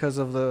longer because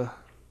of the,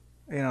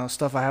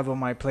 stuff I have on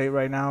my plate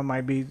right now. It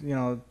might be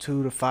 2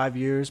 to 5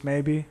 years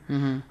maybe.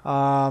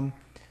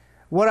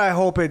 What I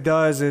hope it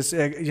does is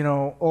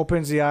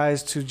opens the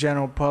eyes to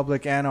general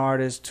public and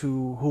artists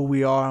to who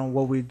we are and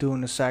what we do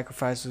and the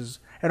sacrifices,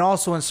 and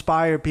also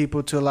inspire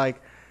people to like,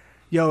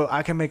 yo,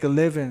 I can make a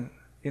living.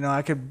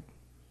 I could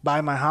buy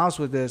my house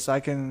with this.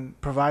 I can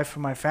provide for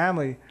my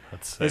family.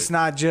 That's sick. It's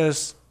not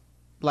just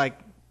like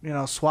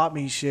swap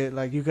meet shit.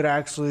 Like you could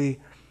actually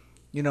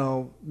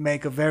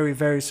make a very,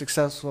 very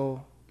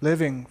successful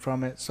living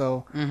from it.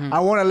 So I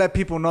want to let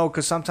people know,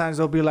 because sometimes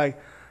they'll be like,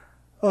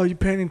 oh, you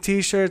painting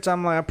t-shirts?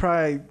 I'm like, I'm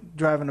probably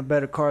driving a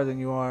better car than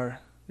you are.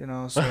 you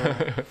know. So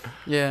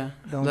Yeah.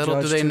 don't Little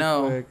judge do they too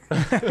know.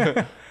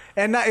 quick.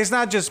 And it's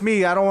not just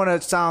me. I don't want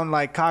to sound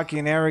like cocky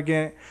and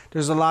arrogant.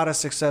 There's a lot of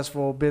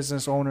successful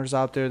business owners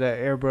out there that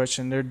airbrush,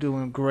 and they're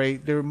doing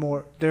great.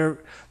 They're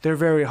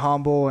very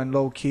humble and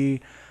low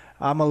key.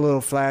 I'm a little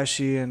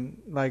flashy and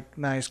like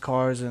nice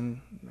cars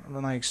and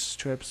nice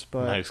trips,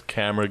 but Nice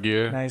camera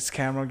gear. nice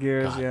camera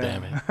gears. God Yeah.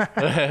 damn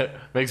it.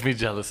 Makes me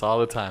jealous all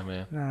the time,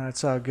 man. No,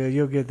 it's all good.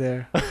 You'll get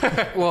there.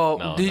 Well,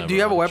 No, do never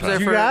you have a mind. website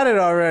You for got it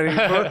already.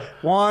 Bro.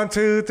 1,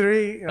 2,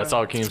 3. That's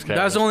all Keem's cameras.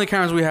 That's the only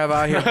cameras we have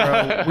out here,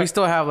 bro. We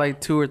still have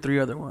like 2 or 3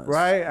 other ones.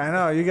 Right? I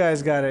know. You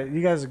guys got it.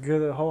 You guys are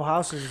good. The whole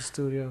house is a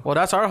studio. Well,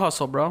 that's our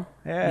hustle, bro.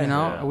 Yeah. You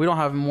know, Yeah. we don't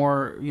have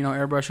more,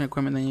 airbrushing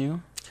equipment than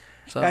you.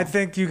 So I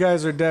think you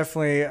guys are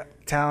definitely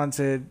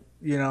talented,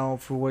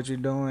 for what you're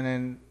doing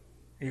and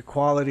your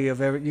quality of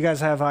you guys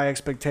have high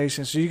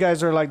expectations. So you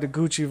guys are like the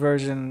Gucci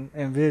version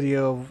in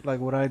video of like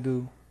what I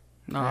do.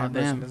 Nah,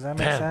 damn. Does that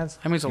make Damn. sense?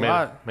 That means a made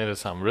lot. It, made it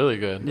sound really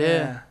good.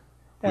 Yeah.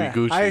 We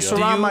Gucci, I yo.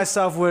 surround Do you-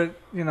 myself with,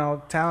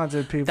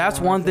 talented people. That's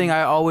and one thing everything.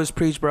 I always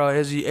preach, bro.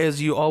 Is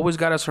you always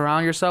gotta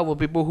surround yourself with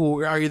people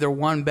who are either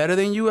one better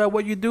than you at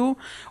what you do,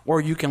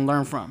 or you can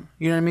learn from.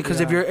 You know what I mean? Because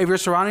if Yeah. you're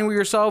surrounding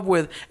yourself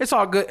with, it's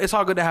all good. It's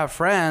all good to have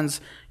friends.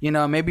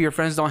 Maybe your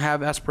friends don't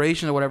have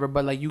aspirations or whatever,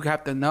 but like you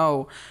have to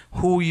know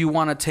who you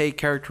want to take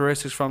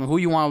characteristics from, who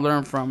you want to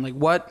learn from. Like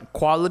what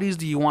qualities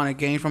do you want to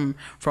gain from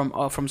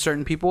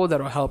certain people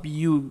that'll help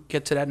you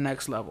get to that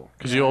next level.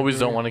 Because you always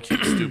don't want to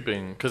keep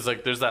stooping. Because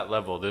like there's that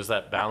level, there's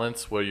that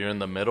balance where you're in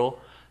the middle,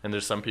 and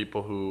there's some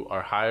people who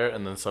are higher,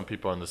 and then some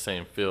people are in the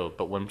same field.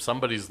 But when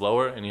somebody's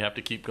lower and you have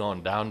to keep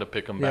going down to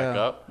pick them back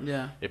Yeah. up,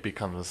 Yeah. it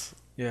becomes,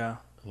 Yeah.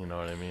 you know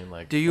what I mean?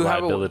 Like Do you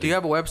have a liability.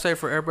 website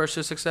for Airbrush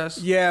to Success?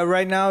 Yeah,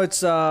 right now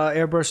it's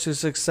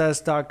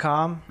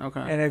airbrushtosuccess.com. Okay.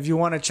 And if you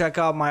want to check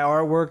out my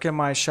artwork in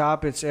my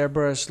shop, it's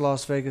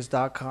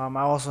airbrushlasvegas.com.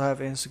 I also have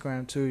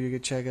Instagram too. You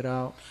can check it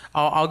out.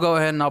 I'll go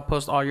ahead and I'll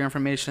post all your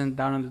information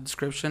down in the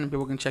description.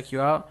 People can check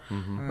you out.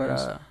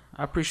 But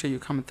I appreciate you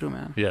coming through,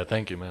 man. Yeah,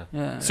 thank you, man.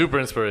 Yeah. Super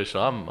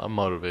inspirational. I'm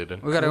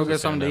motivated. We gotta go get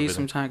something to eat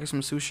Everything. sometime. Get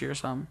some sushi or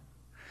something.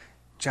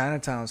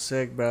 Chinatown's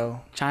sick, bro.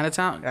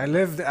 Chinatown. I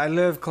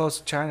live close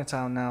to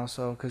Chinatown now,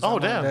 so because Oh,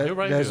 damn, you're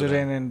right here Desert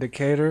then. Inn in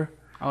Decatur,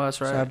 Oh, that's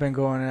so I've right. been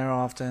going there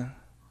often.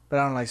 But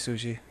I don't like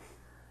sushi,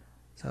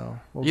 so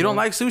You don't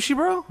like sushi,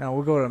 bro? No,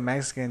 we'll go to a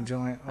Mexican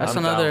joint. That's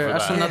I'm down another. for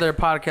That's that. another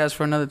podcast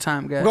for another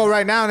time, guys. Go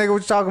right now, nigga.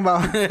 What you talking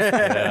about?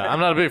 Yeah, I'm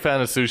not a big fan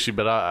of sushi,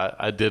 but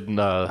I did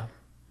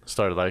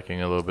start liking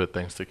it a little bit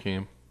thanks to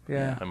Keem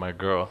Yeah. and my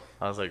girl.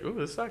 I was like, ooh,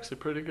 this is actually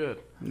pretty good.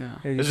 Yeah.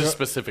 Yeah, you It's just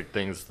go- specific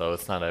things though.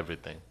 It's not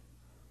everything.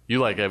 You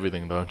like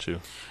everything, don't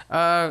you?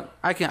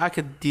 I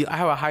could deal. I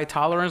have a high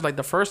tolerance. Like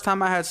the first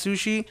time I had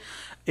sushi,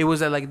 it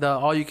was at like the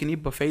all you can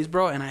eat buffets,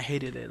 bro, and I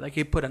hated it. Like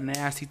it put a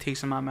nasty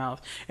taste in my mouth,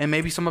 and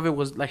maybe some of it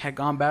was like had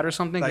gone bad or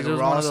something. 'cause Like it was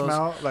raw one of those,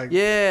 smell? Like-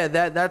 yeah,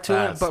 that too.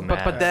 That's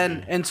But then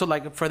nasty. and so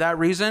like for that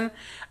reason,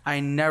 I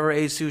never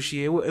ate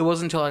sushi. It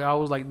wasn't until like I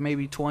was like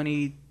maybe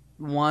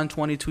 21,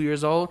 22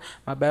 years old.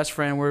 My best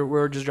friend,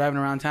 we're just driving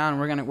around town,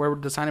 and we're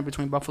deciding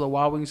between Buffalo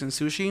Wild Wings and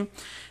sushi,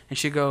 and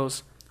she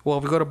goes, well,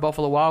 if we go to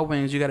Buffalo Wild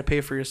Wings, you got to pay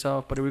for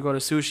yourself. But if we go to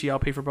sushi, I'll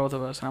pay for both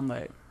of us. And I'm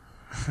like,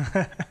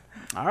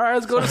 all right,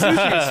 let's go to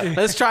sushi.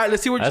 Let's try it.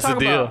 Let's see what you're That's the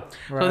talking deal. about.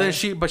 So then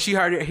she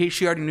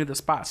already knew the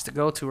spots to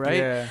go to, right?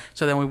 Yeah.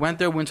 So then we went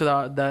there, went to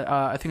the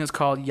I think it's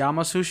called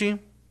Yama Sushi.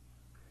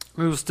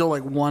 It was still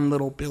like one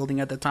little building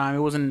at the time. It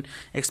wasn't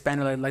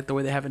expanded like the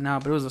way they have it now,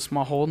 but it was a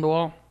small hole in the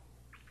wall.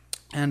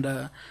 And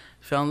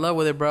fell in love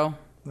with it, bro.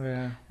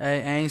 Yeah. I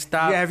ain't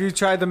stopped. Yeah. Have you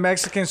tried the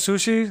Mexican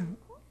sushi?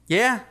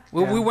 Yeah.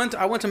 We Yeah. went.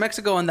 I went to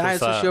Mexico and I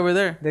had What's sushi that? over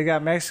there. They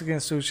got Mexican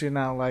sushi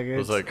now. Like It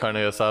it's was like carne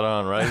asada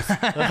on rice.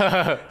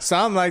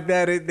 something like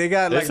that. They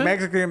got like Is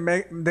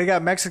it? They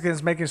got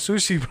Mexicans making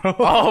sushi, bro.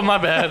 Oh my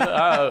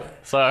bad.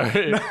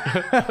 Sorry.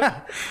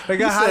 They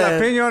got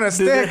said- jalapeno on a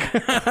stick.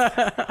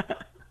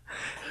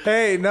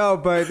 Hey, no,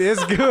 but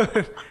it's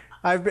good.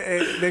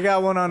 They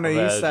got one on the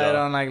Bad east side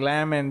job. on like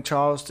Lamb and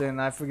Charleston.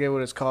 I forget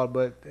what it's called,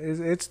 but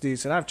it's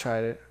decent. I've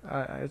tried it.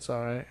 It's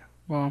all right.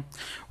 Well,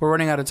 we're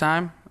running out of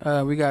time.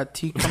 We got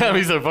tea. Damn,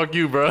 he said, "Fuck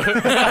you, bro."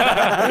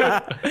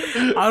 I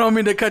don't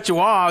mean to cut you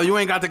off. You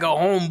ain't got to go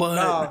home, but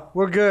No,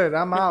 we're good.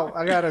 I'm out.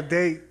 I got a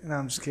date. No,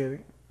 I'm just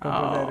kidding. Don't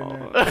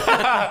put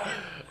that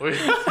in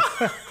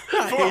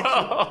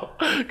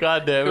there.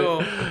 God damn it.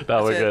 Cool. No, we're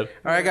That's it. good.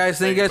 All right, guys.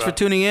 Thank you guys for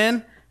tuning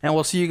in, and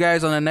we'll see you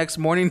guys on the next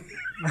morning.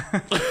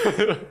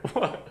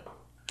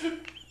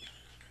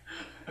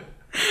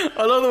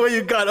 I love the way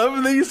you got up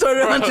and then you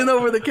started hunching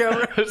over the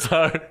camera.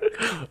 Sorry.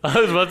 I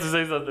was about to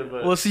say something,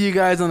 but We'll see you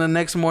guys on the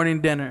next morning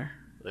dinner.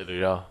 later,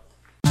 y'all.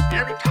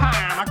 Every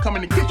time I come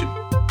in the kitchen,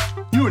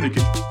 you in the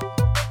kitchen.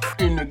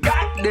 In the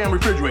goddamn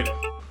refrigerator.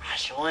 I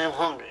sure am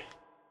hungry.